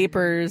like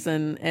papers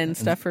and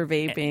stuff for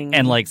vaping.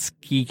 And like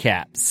ski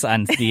caps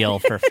on deal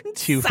for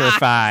 2 for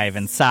 $5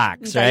 and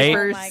socks, right?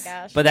 Oh my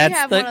gosh. But We that's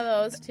have the- one of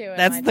those too. in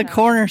That's my the town.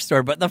 corner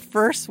store. But the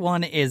first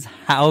one is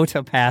how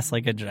to pass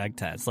like a drug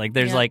test. Like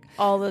there's Yeah, like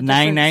all the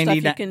different $9.99 stuff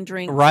you can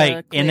drink.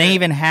 Right. to And they clear.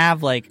 even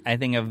have like, I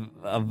think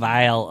a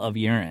vial of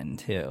urine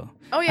too.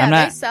 Oh yeah, I'm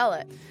not- they sell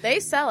it. They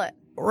sell it.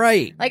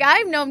 Right. Like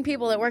I've known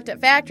people that worked at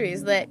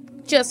factories that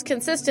just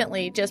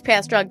consistently just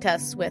pass drug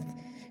tests with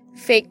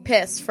fake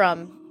piss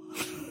from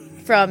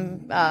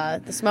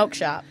the smoke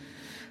shop.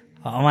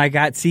 Oh my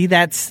God. See,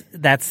 that's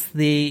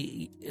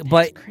the,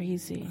 but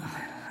crazy.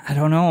 I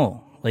don't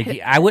know.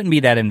 Like I wouldn't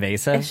be that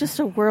invasive. It's just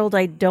a world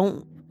I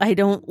don't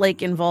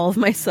like involve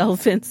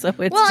myself in. So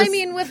it's Well, I just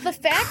mean, with the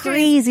factories,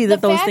 crazy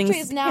that the those factories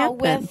things now happen.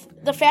 with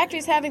the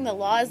factories having the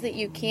laws that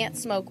you can't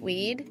smoke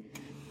weed,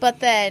 but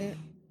then,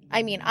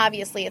 I mean,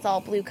 obviously it's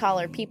all blue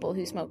collar people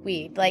who smoke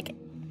weed. Like,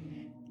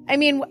 I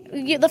mean,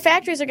 the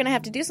factories are going to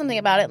have to do something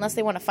about it unless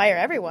they want to fire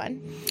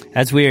everyone.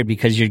 That's weird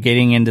because you're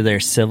getting into their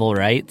civil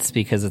rights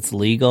because it's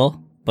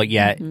legal, but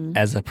yet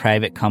as a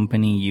private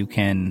company,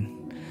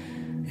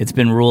 it's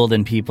been ruled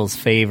in people's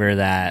favor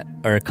that,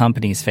 or a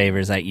company's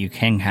favors that you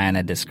can kind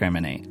of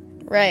discriminate.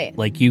 Right.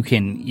 Like you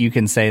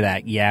can say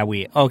that, yeah,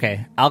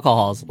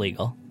 alcohol is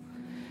legal,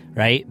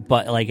 right?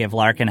 But like if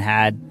Larkin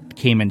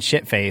came in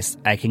shit-faced,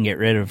 I can get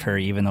rid of her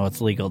even though it's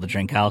legal to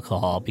drink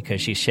alcohol because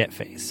she's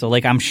shit-faced. So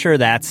like I'm sure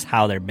that's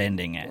how they're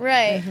bending it.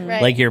 Right,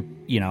 right. Like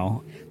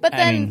But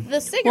then I mean,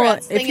 the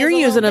cigarettes thing if you're is a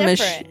using little a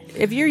different.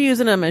 if you're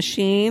using a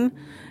machine,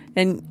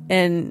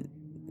 and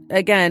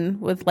again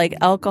with like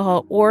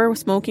alcohol or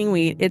smoking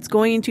weed, it's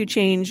going to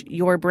change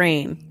your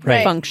brain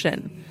Right.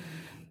 function.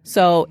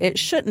 So it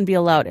shouldn't be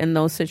allowed in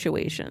those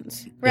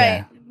situations. Right.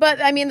 Yeah. But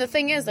I mean, the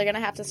thing is, they're going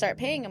to have to start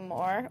paying them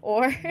more,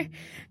 or,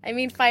 I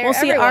mean, fire Well,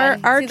 see,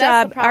 everyone. our See,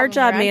 that's the job our problem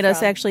job where made I'm us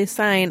from. actually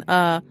sign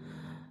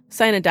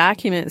a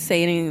document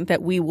saying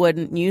that we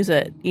wouldn't use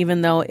it,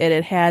 even though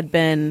it had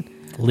been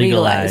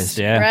legalized,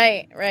 yeah.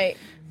 Right, right.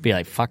 Be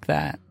like, fuck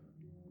that.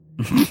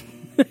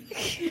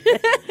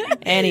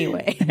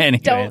 Anyway, Anyway.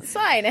 Don't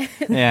sign it.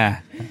 Yeah,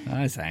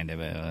 I signed it,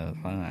 but it was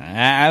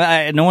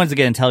fine. No one's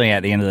going to tell me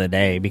at the end of the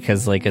day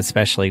because, like,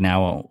 especially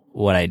now,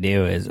 what I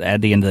do is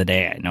at the end of the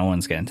day, no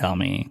one's going to tell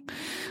me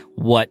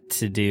what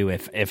to do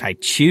if I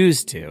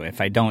choose to, if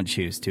I don't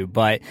choose to.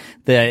 But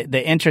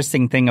the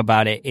interesting thing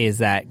about it is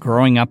that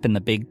growing up in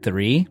the big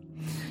three,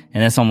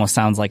 and this almost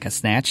sounds like a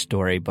Snatch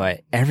story,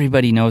 but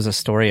everybody knows a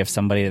story of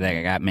somebody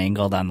that got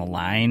mangled on the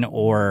line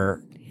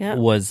or Yep.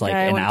 was like Guy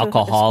I an went to high school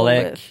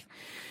alcoholic. with.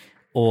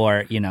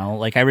 Or,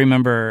 like I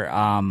remember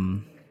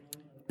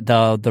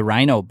the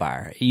Rhino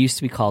bar. It used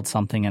to be called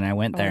something, and I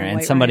went there, and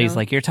White somebody's Rhino.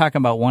 like, "You're talking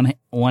about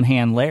one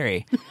hand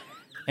Larry,"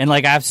 and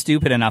like I'm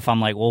stupid enough. I'm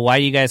like, "Well, why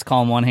do you guys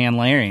call him one hand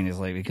Larry?" And he's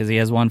like, "Because he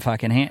has one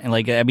fucking hand." And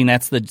like, I mean,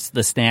 that's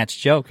the Snatch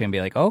joke, and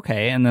be like,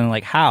 "Okay," and then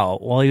like, how?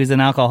 Well, he was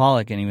an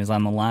alcoholic, and he was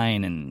on the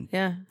line, and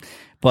Yeah.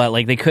 but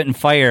like they couldn't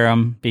fire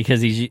him because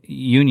he's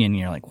union.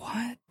 You're like,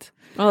 what?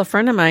 Well, a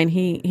friend of mine,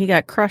 he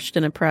got crushed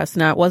in a press.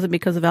 Now, it wasn't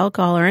because of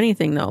alcohol or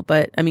anything, though,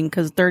 but I mean,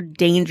 because they're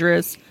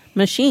dangerous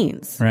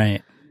machines.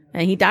 Right.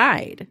 And he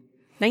died.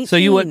 19. So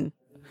you would,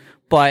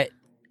 but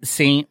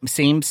same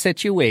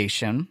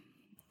situation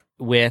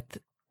with.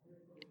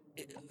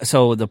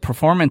 So the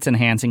performance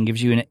enhancing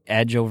gives you an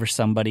edge over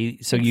somebody.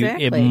 So it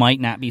Exactly. might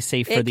not be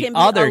safe for it the can be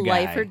other a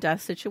guy. life or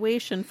death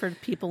situation for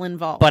people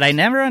involved. But I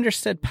never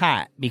understood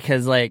pot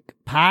because like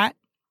pot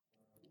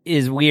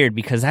is weird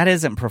because that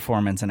isn't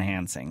performance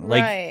enhancing.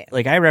 Like Right.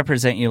 like I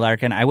represent you,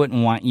 Larkin. I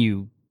wouldn't want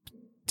you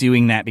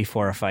doing that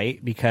before a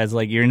fight because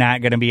like you're not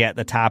going to be at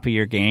the top of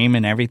your game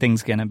and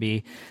everything's going to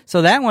be.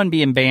 So that one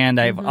being banned,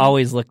 I've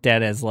always looked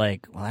at as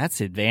like, well, that's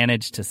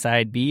advantage to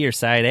side B or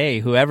side A.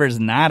 Whoever's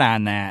not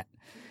on that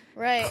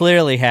Right.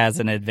 clearly has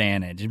an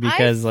advantage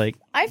because like,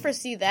 I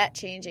foresee that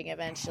changing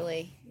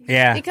eventually.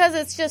 yeah. Because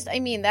it's just, I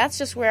mean, that's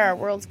just where our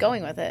world's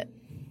going with it.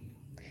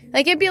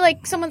 Like, it'd be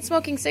like someone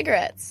smoking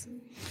cigarettes.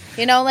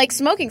 Like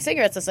smoking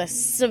cigarettes is a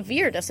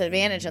severe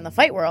disadvantage in the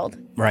fight world.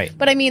 Right.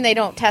 But I mean, they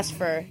don't test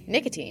for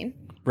nicotine.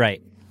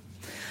 Right.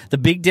 The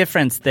big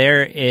difference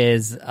there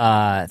is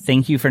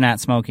Thank You for Not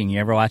Smoking. You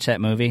ever watch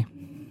that movie?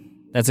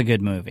 That's a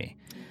good movie.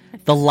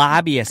 The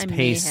lobbyists I may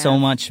pay so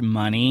have. much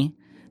money.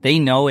 They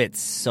know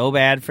it's so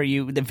bad for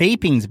you. The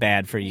vaping's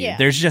bad for you. Yeah.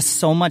 There's just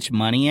so much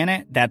money in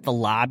it that the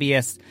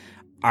lobbyists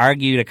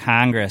argue to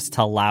Congress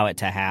to allow it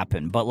to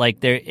happen. But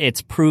like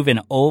it's proven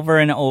over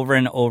and over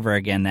and over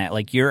again that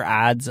like your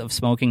odds of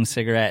smoking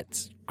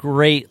cigarettes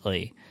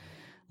greatly.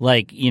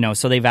 Like,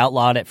 so they've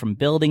outlawed it from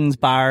buildings,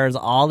 bars,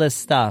 all this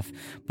stuff,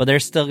 but they're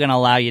still going to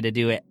allow you to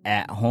do it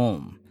at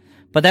home.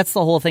 But that's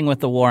the whole thing with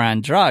the war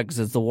on drugs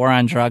is the war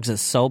on drugs is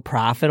so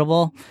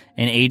profitable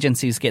and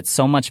agencies get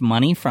so much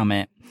money from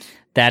it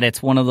that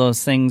it's one of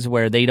those things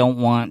where they don't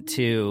want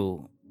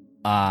to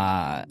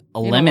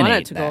eliminate want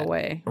it to go that.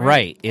 away.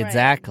 Right,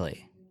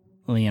 exactly.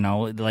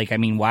 Like, I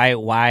mean,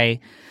 why?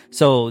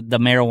 So the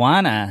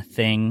marijuana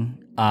thing,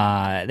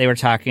 they were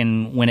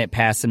talking when it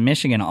passed in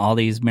Michigan, all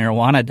these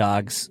marijuana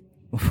dogs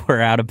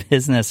were out of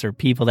business, or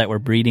people that were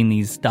breeding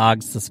these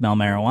dogs to smell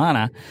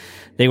marijuana,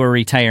 they were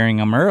retiring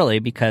them early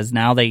because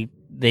now they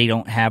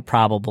don't have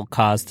probable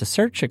cause to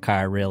search a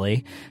car,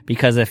 really,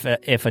 because if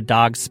a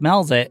dog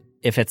smells it,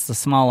 if it's a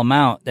small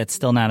amount, that's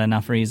still not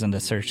enough reason to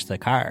search the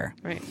car.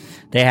 Right.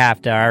 They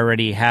have to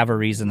already have a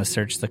reason to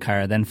search the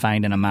car, then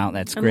find an amount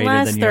that's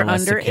greater than you're allowed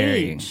to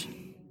carry.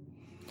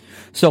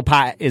 So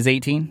pot is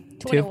 18?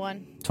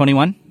 21.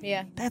 21?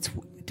 Yeah.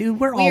 Dude,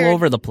 we're Weird. all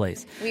over the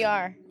place. We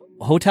are.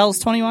 Hotels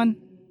 21,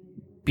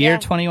 beer Yeah.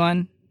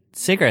 21,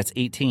 cigarettes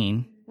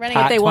 18. Renting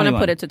pot But they want to 21.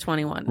 put it to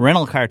 21.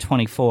 Rental car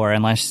 24,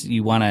 unless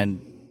you want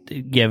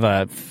to give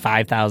a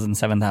 $5,000,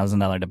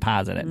 $7,000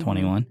 deposit at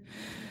 21.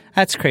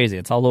 That's crazy.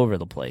 It's all over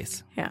the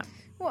place. Yeah.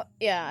 Well,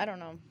 yeah, I don't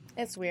know.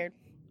 It's weird.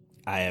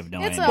 I have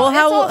no It's idea. Well, It's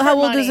all for how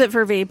old money. is it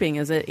for vaping?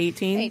 Is it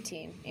 18?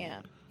 18, yeah.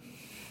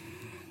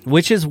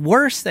 Which is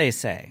worse, they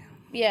say.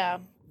 Yeah.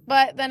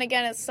 But then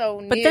again, it's so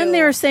new But then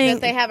they were saying-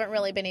 that they haven't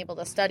really been able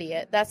to study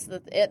it. That's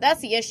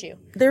the issue.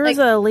 There was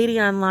Like- a lady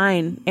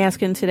online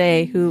asking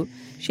today who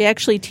she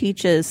actually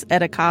teaches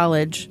at a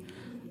college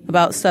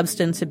about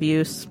substance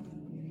abuse,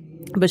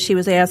 but she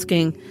was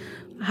asking,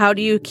 how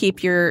do you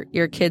keep your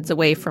kids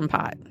away from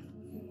pot?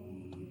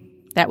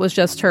 That was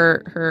just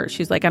her.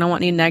 She's like, I don't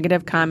want any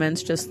negative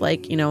comments. Just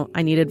like,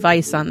 I need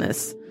advice on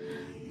this.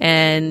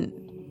 And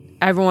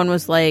everyone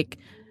was like,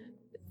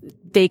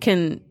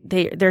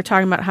 they're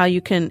talking about how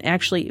you can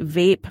actually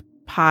vape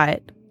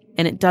pot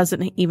and it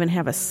doesn't even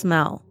have a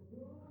smell.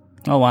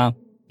 Oh, wow.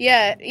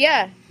 Yeah,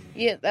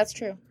 that's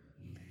true.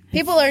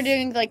 People are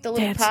doing like the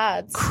little That's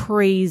pods.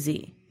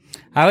 crazy.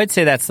 I would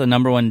say that's the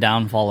number one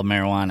downfall of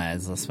marijuana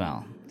is the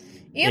smell.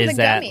 Even is the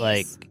that gummies.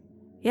 like...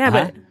 Yeah,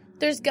 Huh? but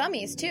There's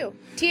gummies too.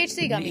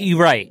 THC gummies. You're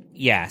right.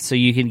 Yeah, so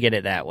you can get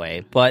it that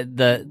way. But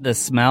the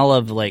smell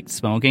of like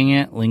smoking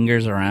it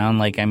lingers around.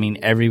 Like, I mean,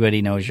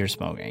 everybody knows you're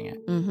smoking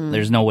it. Mm-hmm.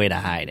 There's no way to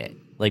hide it.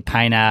 Like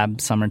pine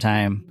knob,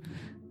 summertime,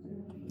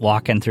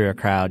 walking through a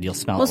crowd, you'll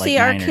smell it like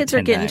our 9 or kids are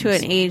 10 getting to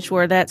times. an age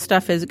where that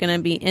stuff is going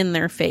to be in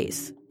their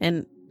face.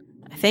 And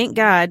thank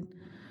God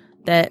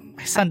that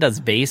My son does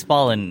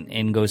baseball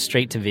and goes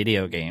straight to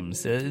video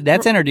games.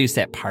 That's introduced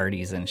at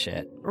parties and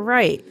shit.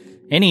 right.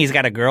 And he's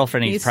got a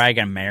girlfriend he's He's- probably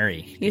going to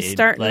marry. He's dude.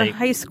 starting like,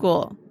 high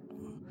school.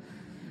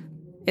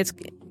 It's,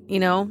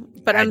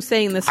 but I'm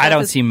saying this. I stuff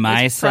don't is, see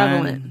my is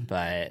prevalent. son,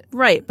 but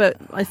Right, but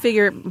I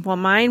figure, well,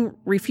 mine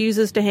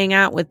refuses to hang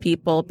out with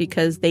people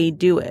because they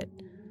do it.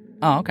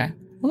 oh, okay.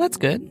 Well, that's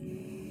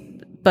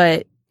good.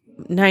 But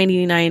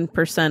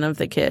 99% of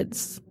the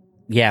kids.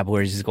 Yeah, but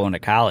where he's going to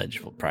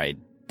college, will probably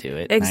do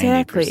it.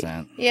 Exactly.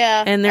 90%.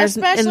 Yeah, And there's-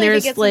 especially and there's,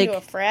 if he gets like- into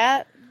a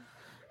frat.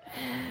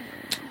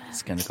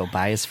 He's going to go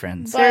buy his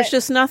friends. But- There's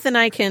just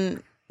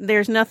nothing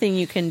there's nothing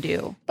you can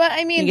do. But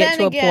I mean, You get then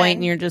to again, a point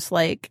and you're just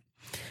like,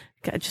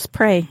 God, just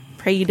pray.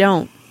 Pray you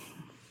don't.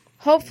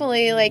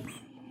 hopefully, like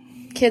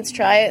kids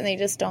try it and they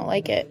just don't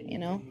like it.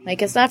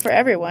 Like it's not for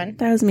everyone.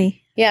 That was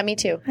me. Yeah, me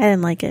too. I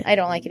didn't like it. I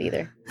don't like it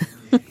either.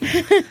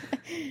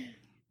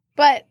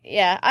 But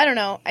yeah, I don't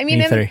know. I mean,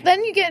 Me and three.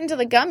 then you get into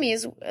the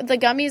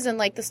gummies and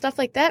like the stuff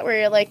like that where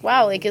you're like,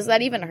 wow, like is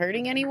that even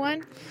hurting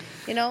anyone?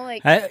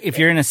 Like If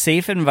you're in a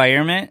safe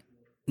environment,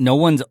 no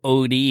one's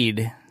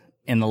OD'd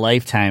in the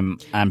lifetime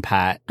on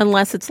pot.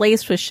 Unless it's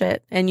laced with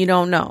shit and you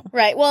don't know.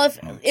 right. Well,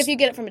 if you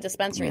get it from a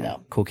dispensary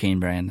though, Cocaine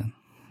brand.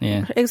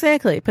 Yeah.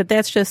 Exactly. But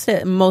that's just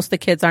it. Most of the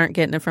kids aren't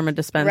getting it from a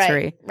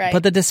dispensary. right.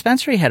 But the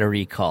dispensary had a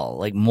recall,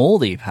 like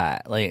moldy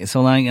pot. Like,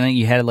 so like,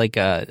 you had like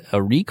a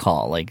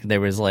recall. Like there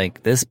was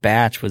like, this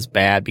batch was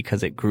bad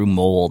because it grew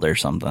mold or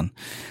something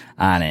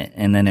on it.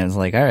 And then it was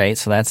like, all right,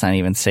 so that's not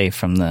even safe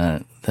from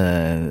the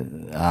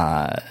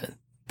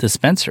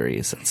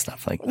dispensaries and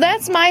stuff like that.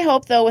 That's my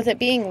hope, though, with it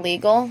being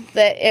legal,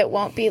 that it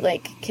won't be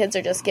like kids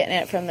are just getting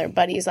it from their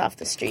buddies off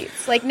the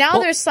streets. Like now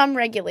there's some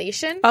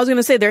regulation. I was going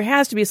to say there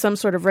has to be some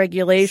sort of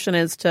regulation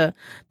as to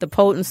the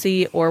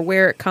potency or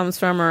where it comes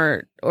from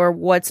or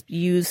what's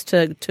used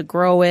to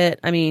grow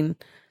it. I mean,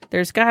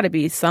 there's got to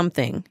be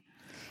something.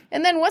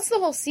 And then what's the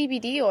whole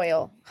CBD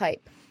oil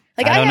hype?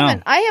 Like I don't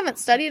know. I haven't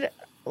studied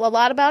a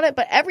lot about it,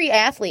 but every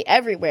athlete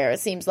everywhere, it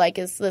seems like,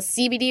 is the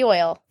CBD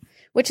oil,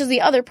 which is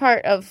the other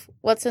part of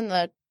what's in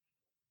the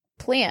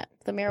plant,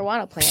 the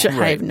marijuana plant.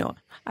 I have no.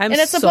 I'm And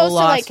it's so supposed to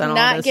lost like on all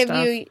not this give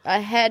stuff. you a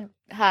head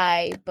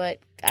high, but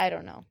I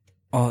don't know.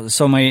 Oh,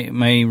 so my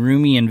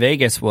roomie in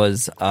Vegas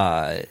was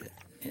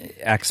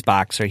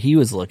Xboxer. He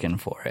was looking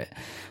for it,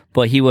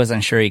 but he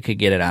wasn't sure he could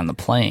get it on the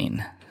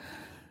plane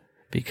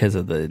because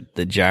of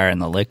the jar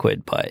and the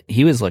liquid. But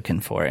he was looking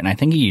for it, and I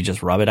think you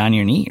just rub it on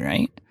your knee,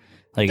 right?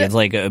 Like it's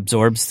like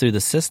absorbs through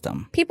the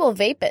system. People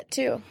vape it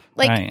too.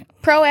 Like Right.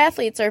 pro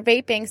athletes are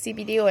vaping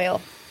CBD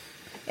oil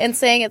and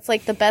saying it's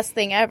like the best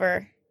thing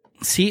ever.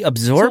 See, So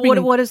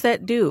absorbing. what does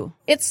that do?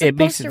 It's It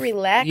makes supposed to it-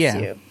 relax yeah.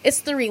 you.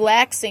 It's the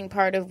relaxing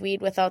part of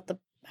weed without the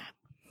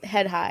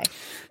head high.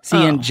 See,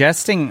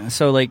 ingesting.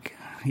 So like,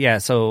 yeah.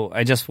 So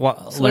I just So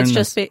learned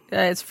it's this. just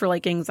it's for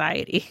like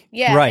anxiety.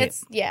 Yeah, Right.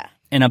 yeah.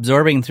 And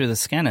absorbing through the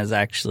skin is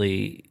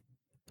actually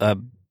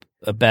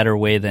a better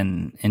way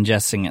than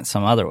ingesting it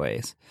some other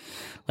ways.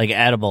 Like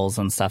edibles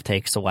and stuff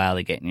takes a while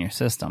to get in your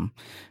system.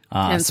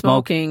 And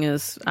smoking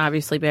is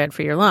obviously bad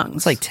for your lungs.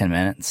 It's like 10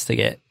 minutes to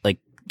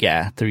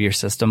get through your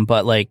system.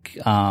 But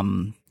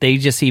they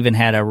just even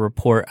had a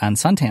report on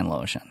suntan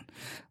lotion.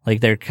 Like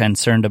they're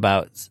concerned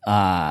about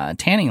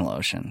tanning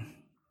lotion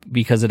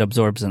because it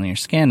absorbs in your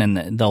skin.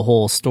 And the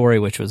whole story,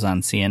 which was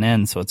on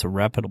CNN, so it's a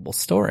reputable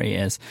story,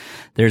 is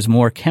there's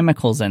more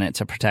chemicals in it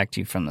to protect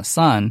you from the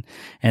sun.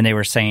 And they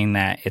were saying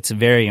that it's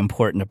very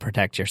important to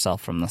protect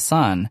yourself from the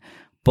sun.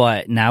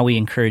 But now we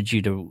encourage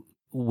you to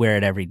wear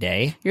it every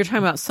day. You're talking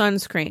about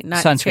sunscreen,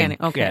 not sunscreen. tanning.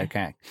 Okay. Yeah,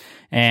 okay.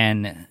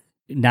 And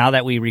now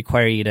that we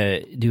require you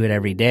to do it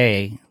every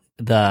day,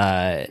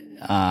 the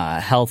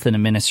Health and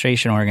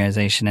Administration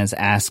Organization is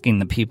asking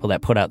the people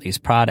that put out these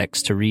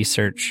products to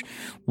research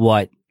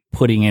what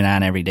putting it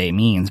on every day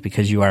means,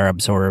 because you are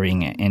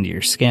absorbing it into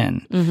your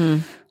skin.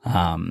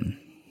 Mm-hmm.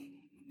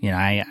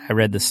 I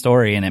read the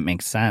story and it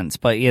makes sense.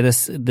 But yeah,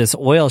 this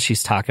oil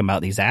she's talking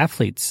about, these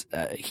athletes,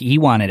 he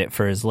wanted it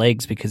for his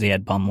legs because he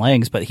had bum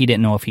legs, but he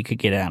didn't know if he could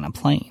get it on a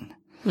plane.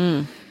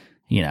 And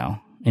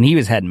he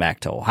was heading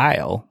back to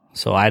Ohio.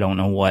 So I don't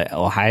know what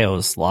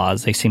Ohio's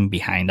laws. They seem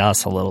behind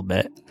us a little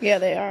bit. Yeah,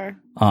 they are.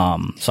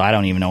 So I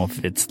don't even know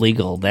if it's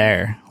legal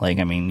there.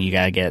 You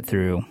got to get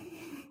through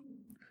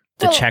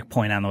the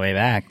checkpoint on the way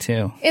back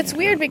too. It's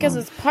weird because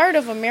it's part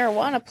of a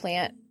marijuana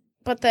plant,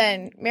 but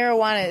then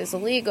marijuana is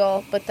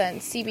illegal, but then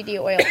CBD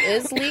oil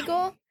is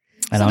legal.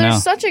 I don't know.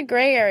 There's such a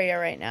gray area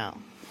right now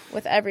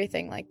with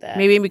everything like that.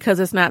 Maybe because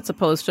it's not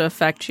supposed to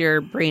affect your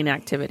brain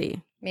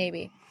activity.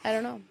 Maybe. I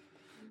don't know.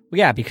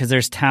 Yeah, because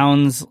there's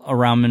towns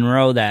around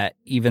Monroe that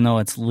even though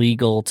it's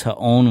legal to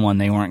own one,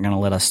 they weren't going to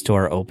let a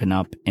store open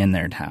up in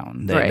their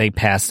town. They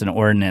passed an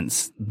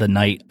ordinance the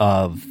night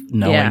of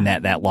knowing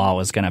that law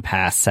was going to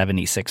pass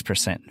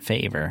 76% in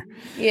favor.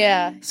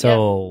 Yeah.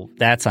 So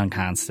that's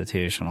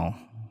unconstitutional.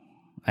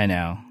 I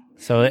know.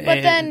 But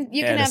then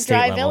you can have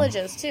dry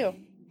villages too.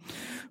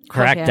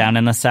 Correct, down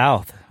in the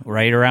South,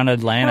 right around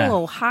Atlanta.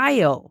 Oh,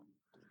 Ohio.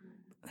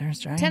 There's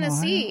dry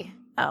Tennessee. Ohio.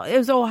 Oh, it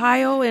was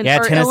Ohio and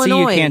Tennessee.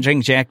 Illinois. You can't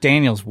drink Jack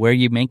Daniels where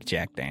you make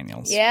Jack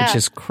Daniels, which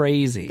is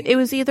crazy. It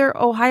was either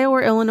Ohio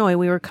or Illinois.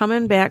 We were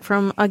coming back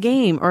from a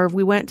game, or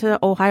we went to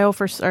Ohio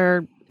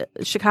or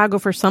Chicago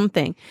for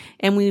something,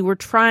 and we were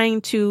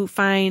trying to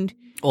find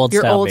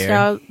your old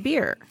style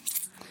beer.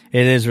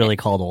 It is really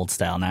called Old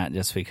Style, not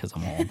just because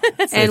I'm old.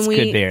 It's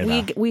good beer,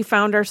 though. We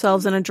found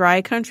ourselves in a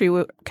dry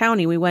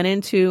county. We went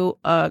into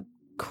a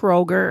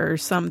Kroger or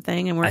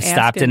something, and I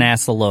stopped and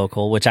asked the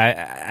local, which I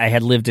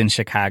had lived in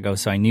Chicago,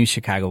 so I knew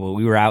Chicago, but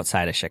we were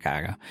outside of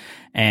Chicago.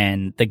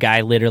 And the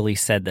guy literally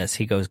said this.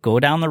 He goes, go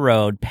down the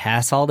road,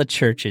 past all the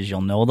churches,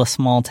 you'll know the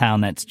small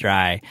town that's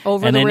dry.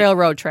 Over the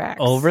railroad tracks.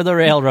 Over the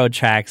railroad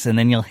tracks, and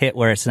then you'll hit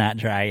where it's not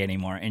dry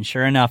anymore. And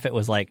sure enough, it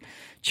was like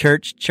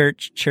church,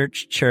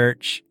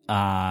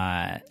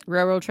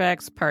 railroad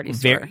tracks, party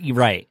store.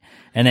 Right.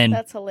 And then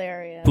that's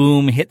hilarious.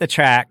 Boom, hit the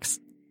tracks,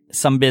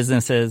 some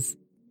businesses,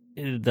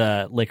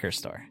 the liquor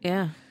store.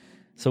 Yeah.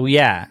 So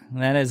yeah,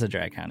 that is a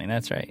dry county.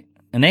 That's right.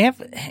 And they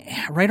have,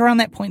 right around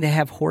that point, they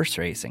have horse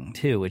racing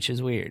too, which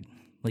is weird.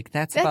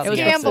 That's about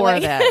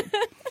gambling. That.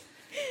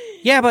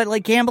 Yeah,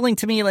 but gambling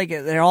to me,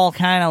 they're all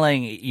kind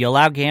of you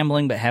allow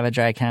gambling, but have a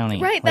dry county.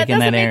 Right. That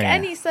doesn't make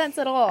any sense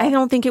at all. I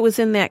don't think it was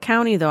in that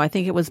county though. I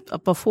think it was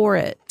before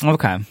it.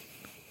 Okay.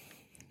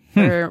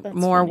 Or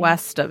more funny.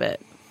 West of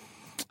it.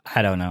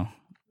 I don't know.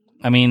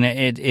 I mean,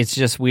 it's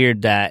just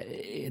weird that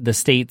the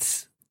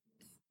states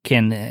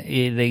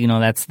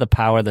that's the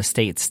power the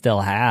states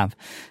still have.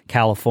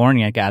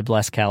 California, God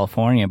bless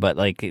California, but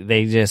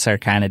they just are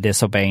kind of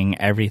disobeying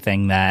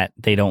everything that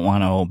they don't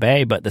want to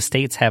obey. But the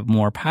states have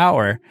more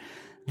power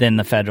than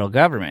the federal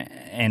government.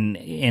 And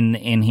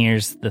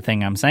here's the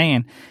thing I'm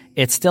saying.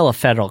 It's still a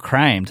federal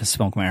crime to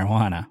smoke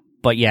marijuana,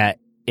 but yet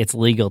it's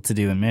legal to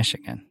do in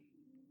Michigan.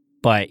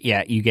 But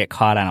yet you get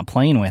caught on a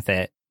plane with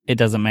it. It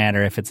doesn't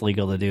matter if it's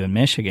legal to do in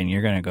Michigan.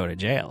 You're going to go to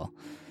jail.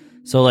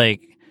 So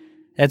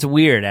that's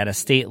weird at a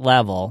state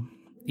level,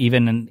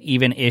 even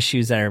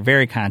issues that are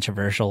very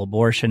controversial,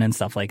 abortion and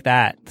stuff like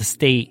that. The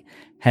state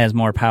has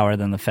more power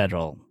than the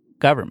federal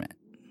government.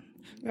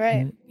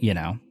 Right.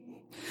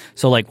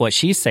 So what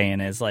she's saying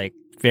is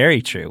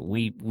very true.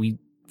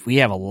 We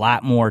have a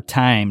lot more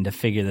time to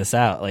figure this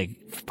out,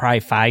 probably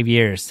 5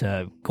 years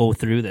to go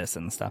through this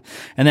and stuff.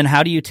 And then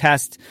how do you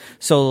test?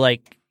 So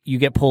you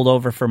get pulled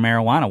over for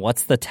marijuana.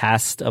 What's the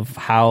test of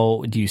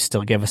how do you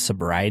still give a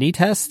sobriety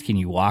test? Can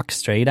you walk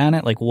straight on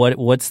it?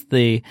 What's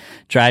the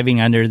driving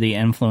under the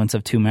influence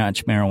of too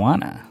much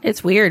marijuana?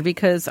 It's weird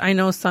because I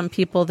know some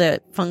people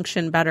that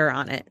function better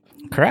on it.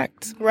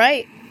 Correct.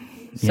 Right.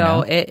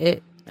 So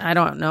I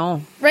don't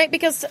know. Right.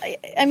 Because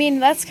I mean,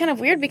 that's kind of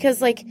weird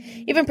because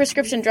even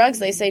prescription drugs,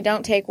 they say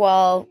don't take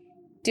while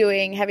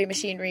doing heavy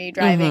machinery,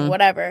 driving,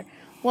 whatever.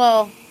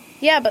 Well,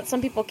 yeah, but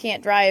some people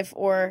can't drive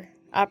or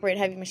operate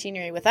heavy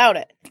machinery without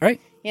it.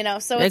 Right.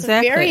 So it's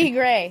a very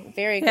gray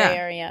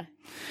area.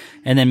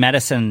 And then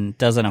medicine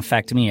doesn't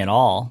affect me at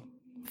all.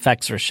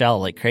 Affects Rochelle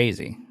like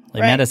crazy.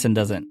 Medicine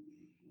doesn't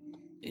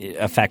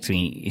affect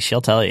me,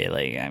 she'll tell you.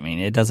 Like, I mean,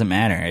 it doesn't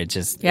matter. It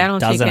just I don't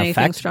take doesn't anything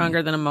affect stronger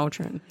me. than a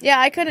Motrin. Yeah,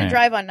 I couldn't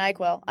drive on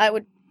NyQuil. I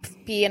would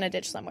be in a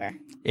ditch somewhere.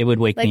 It would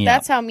wake me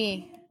That's up.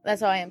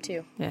 That's how I am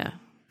too. Yeah.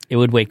 It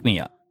would wake me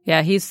up.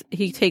 Yeah, he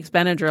takes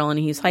Benadryl and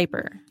he's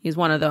hyper. He's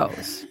one of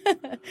those.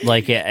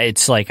 Like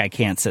it's like I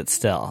can't sit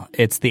still.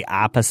 It's the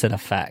opposite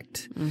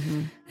effect.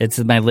 It's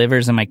my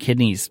livers and my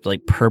kidneys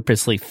like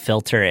purposely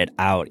filter it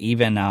out.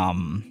 Even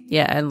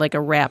Yeah, and like a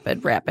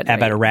rapid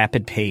at rate. a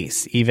rapid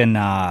pace. Even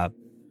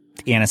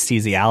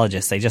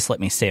anesthesiologists, they just let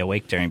me stay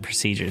awake during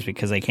procedures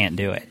because they can't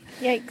do it.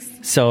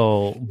 Yikes.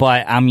 So,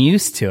 but I'm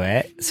used to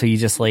it. So you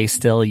just lay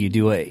still, you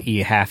do what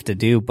you have to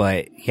do.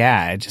 But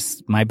yeah,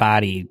 my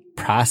body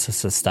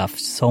processes stuff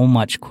so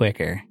much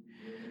quicker.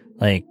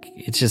 Like,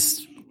 it's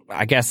just,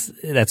 I guess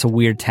that's a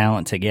weird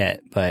talent to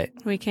get, but.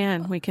 We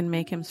can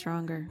make him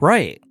stronger.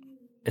 Right.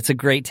 It's a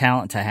great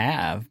talent to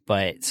have.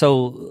 But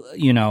so,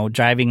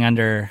 driving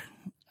under,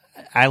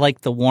 I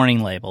like the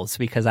warning labels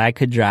because I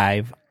could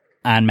drive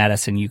on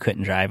medicine you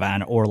couldn't drive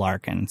on, or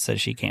Larkin says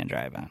she can't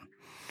drive on.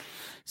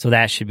 So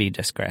that should be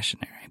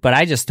discretionary. But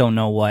I just don't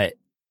know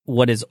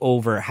what is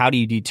over. How do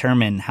you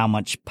determine how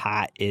much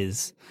pot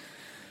is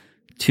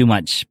too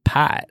much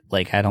pot?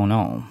 Like, I don't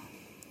know.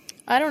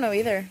 I don't know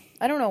either.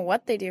 I don't know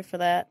what they do for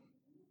that.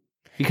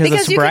 Because the you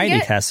can sobriety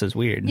get- test is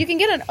weird. You can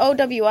get an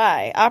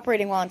OWI,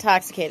 operating while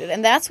intoxicated,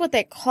 and that's what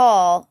they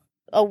call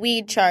a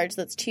weed charge.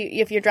 That's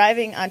if you're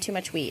driving on too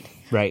much weed.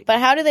 Right. But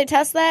how do they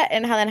test that,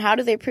 and how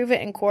do they prove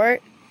it in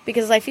court?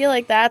 Because I feel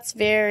like that's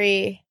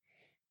very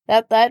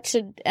that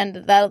should end.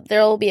 That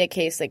there will be a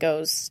case that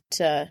goes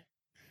to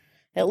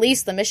at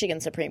least the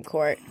Michigan Supreme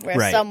Court, where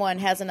Right. someone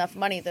has enough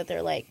money that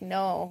they're like,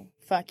 no,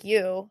 fuck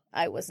you,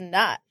 I was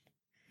not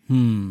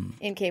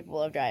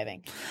incapable of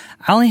driving.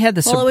 I only had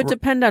the Well, it would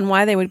depend on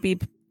why they would be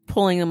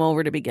pulling them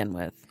over to begin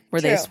with. Were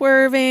they True.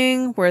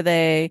 swerving? Were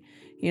they,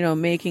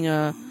 making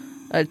a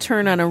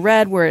turn on a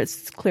red where it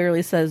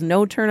clearly says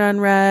no turn on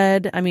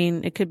red? I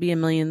mean, it could be a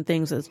million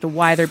things as to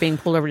why they're being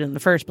pulled over in the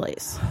first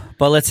place.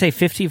 But let's say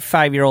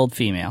 55-year-old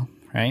female,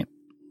 right?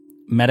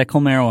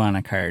 Medical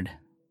marijuana card.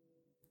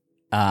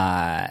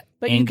 But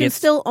and you can gets-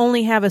 still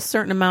only have a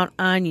certain amount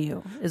on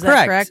you. Is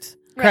that correct?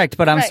 Correct,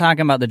 but I'm Right.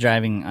 talking about the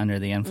driving under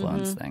the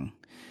influence thing.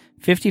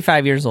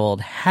 55 years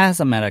old, has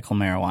a medical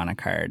marijuana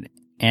card.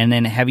 And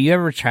then have you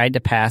ever tried to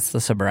pass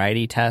the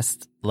sobriety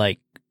test, like,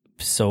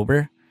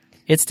 sober?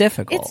 It's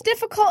difficult. It's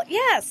difficult,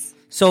 yes.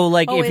 So,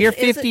 like, Oh, if you're is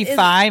it-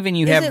 55 and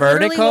you Is have it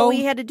literally vertigo, what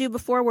we had to do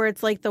before, where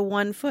it's like the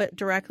one foot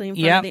directly in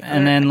front Yep, of the other?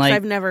 and then, 'Cause like-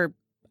 I've never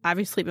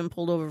obviously been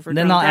pulled over for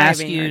then drunk they'll ask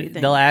driving or you.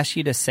 anything. They'll ask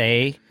you to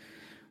say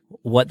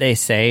what they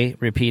say,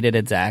 repeat it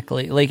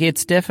exactly. Like,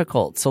 it's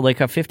difficult. So, like,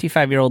 a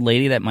 55-year-old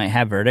lady that might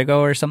have vertigo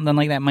or something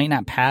like that might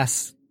not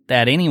pass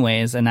that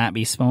anyways and not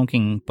be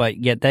smoking. But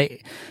yet,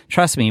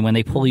 trust me, when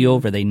they pull you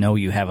over, they know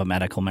you have a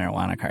medical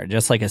marijuana card,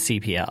 just like a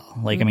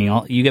CPL. Like, I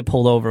mean, you get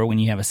pulled over when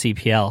you have a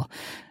CPL.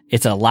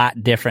 It's a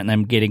lot different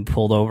than getting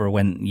pulled over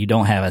when you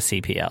don't have a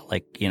CPL.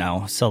 Like,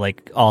 so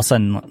like all of a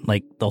sudden,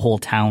 like the whole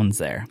town's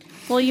there.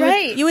 Well, you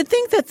Right. would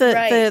think that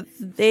Right.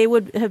 they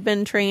would have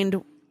been trained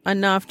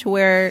enough to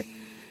where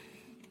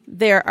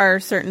there are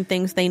certain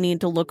things they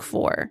need to look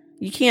for.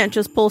 You can't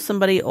just pull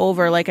somebody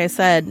over, like I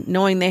said,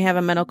 knowing they have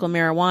a medical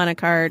marijuana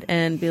card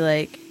and be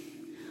like,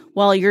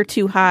 well, you're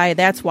too high.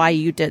 That's why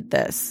you did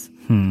this.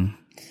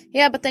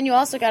 Yeah, but then you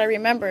also got to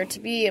remember, to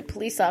be a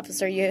police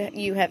officer,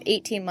 you have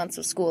 18 months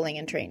of schooling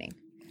and training.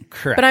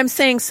 Correct. But I'm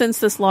saying since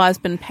this law has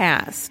been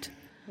passed,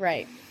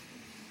 Right.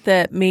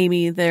 that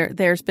maybe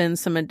there's been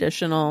some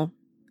additional.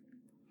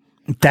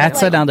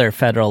 That's another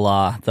federal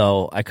law,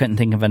 though. I couldn't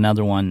think of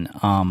another one.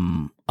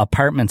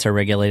 Apartments are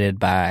regulated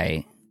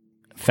by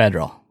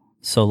federal.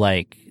 So,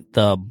 like,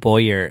 the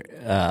boiler,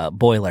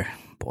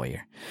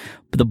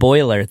 the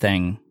boiler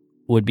thing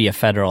would be a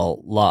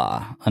federal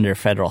law under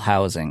federal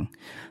housing.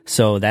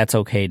 So that's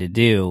okay to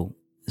do.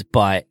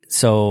 But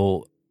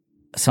so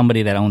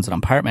somebody that owns an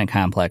apartment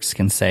complex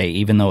can say,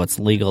 even though it's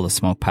legal to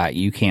smoke pot,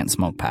 you can't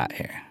smoke pot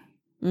here.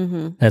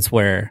 Mm-hmm. That's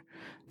where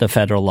the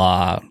federal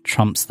law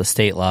trumps the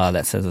state law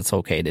that says it's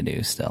okay to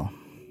do still.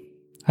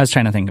 I was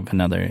trying to think of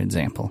another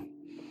example.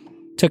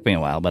 Took me a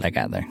while, but I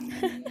got there.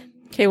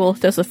 Okay, well,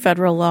 does the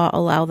federal law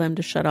allow them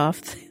to shut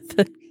off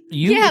the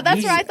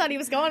That's where I thought he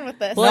was going with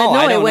this. Well,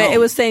 I don't know. it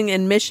was saying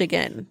in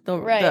Michigan, the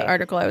Right.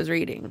 article I was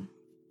reading.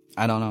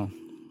 I don't know.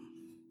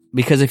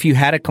 Because if you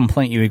had a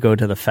complaint, you would go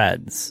to the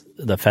feds,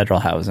 the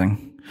federal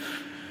housing,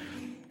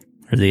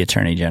 or the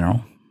attorney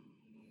general.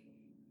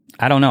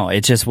 I don't know.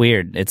 It's just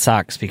weird. It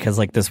sucks because,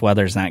 like, this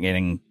weather's not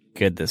getting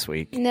good this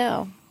week.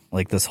 No.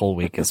 Like, this whole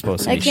week is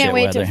supposed to be I can't shit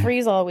wait weather. to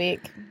freeze all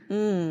week.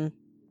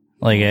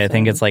 Like, I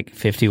think it's like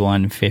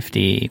 51,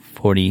 50,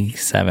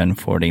 47,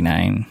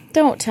 49.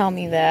 Don't tell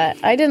me that.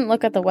 I didn't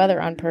look at the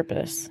weather on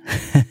purpose.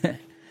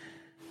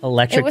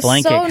 Electric It was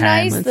blanket so time.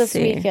 nice Let's this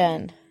see.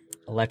 weekend.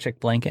 Electric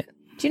blanket.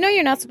 Do you know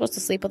you're not supposed to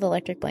sleep with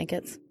electric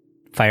blankets?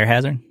 Fire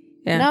hazard.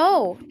 Yeah.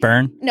 No.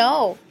 Burn.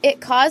 No.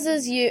 It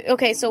causes you...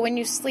 Okay, so when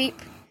you sleep,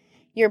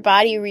 your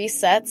body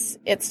resets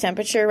its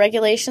temperature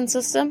regulation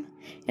system.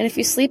 And if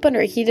you sleep under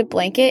a heated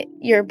blanket,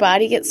 your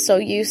body gets so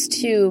used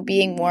to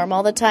being warm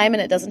all the time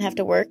and it doesn't have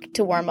to work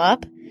to warm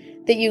up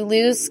that you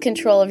lose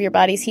control of your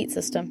body's heat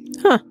system.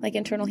 Like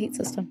internal heat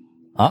system.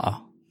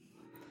 Uh-oh.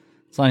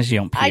 As long as you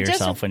don't pee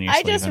yourself when you're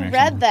sleeping. I just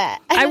read that.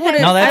 I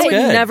would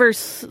good. never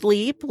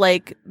sleep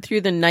like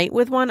through the night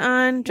with one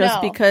on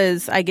just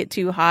because I get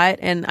too hot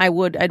and I'd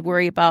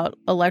worry about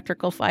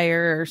electrical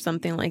fire or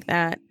something like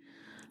that.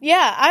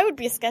 Yeah, I would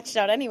be sketched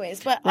out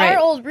anyways. But our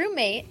old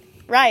roommate,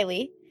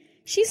 Riley,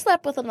 she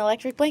slept with an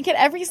electric blanket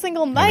every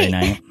single night.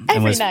 Every night.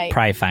 And was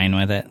probably fine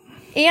with it.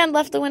 And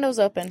left the windows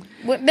open.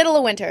 Middle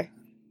of winter.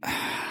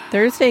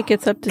 Thursday it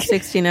gets up to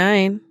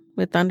 69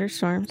 with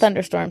thunderstorms.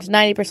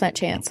 90%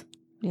 chance.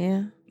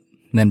 Yeah.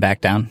 Then back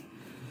down.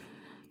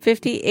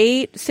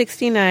 58,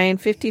 69,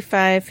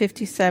 55,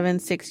 57,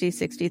 60,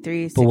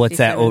 63, 67, but what's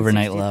that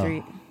overnight 63.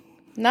 low?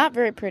 Not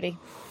very pretty.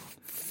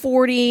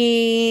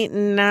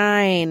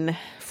 49,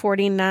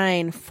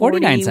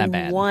 49's not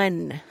bad.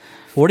 41.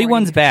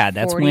 41's bad.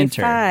 That's 45,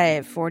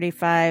 winter.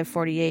 45,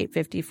 48,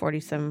 50,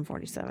 47,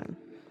 47.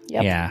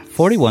 Yep. Yeah,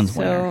 41's winter.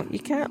 So you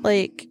can't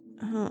I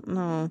don't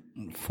know.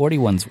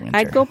 41's winter.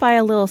 I'd go buy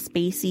a little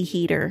spacey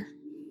heater.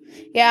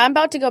 Yeah, I'm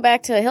about to go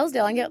back to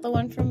Hillsdale and get the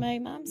one from my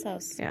mom's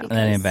house. Yeah.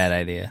 That ain't a bad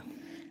idea.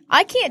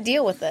 I can't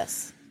deal with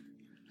this.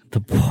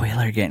 The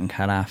boiler getting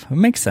cut off. It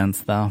makes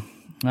sense, though. All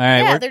right.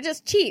 Yeah, they're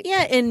just cheap.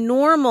 Yeah, in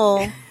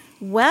normal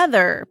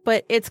weather,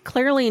 but it's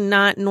clearly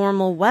not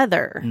normal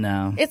weather.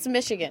 No. It's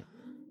Michigan.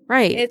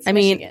 Right. It's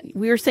Michigan. Michigan.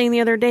 We were saying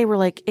the other day, we're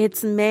like,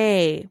 it's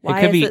May.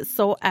 Why is it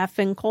so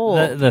effing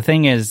cold? The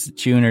thing is,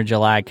 June or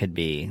July could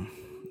be,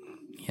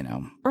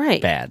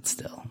 right. bad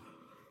still.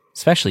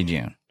 Especially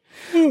June.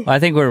 Well, I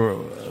think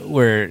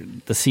we're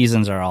the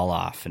seasons are all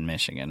off in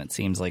Michigan. It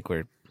seems like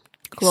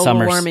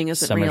global warming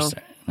isn't real.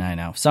 I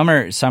know.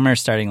 Summer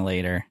starting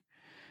later,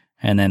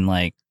 and then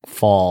like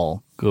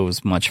fall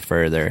goes much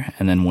further,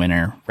 and then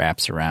winter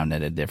wraps around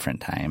at a different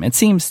time. It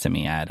seems to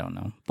me. I don't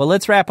know. But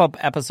let's wrap up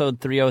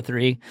episode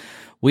 303.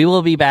 We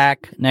will be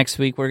back next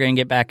week. We're going to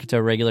get back into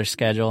a regular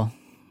schedule.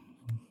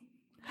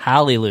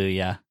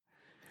 Hallelujah.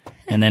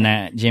 And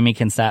then Jimmy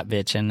can stop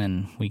bitching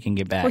and we can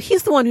get back. Well,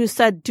 he's the one who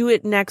said, do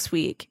it next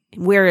week.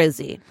 Where is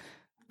he?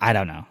 I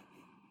don't know.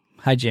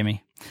 Hi,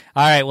 Jimmy.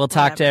 All right. We'll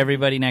talk to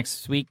everybody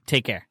next week.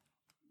 Take care.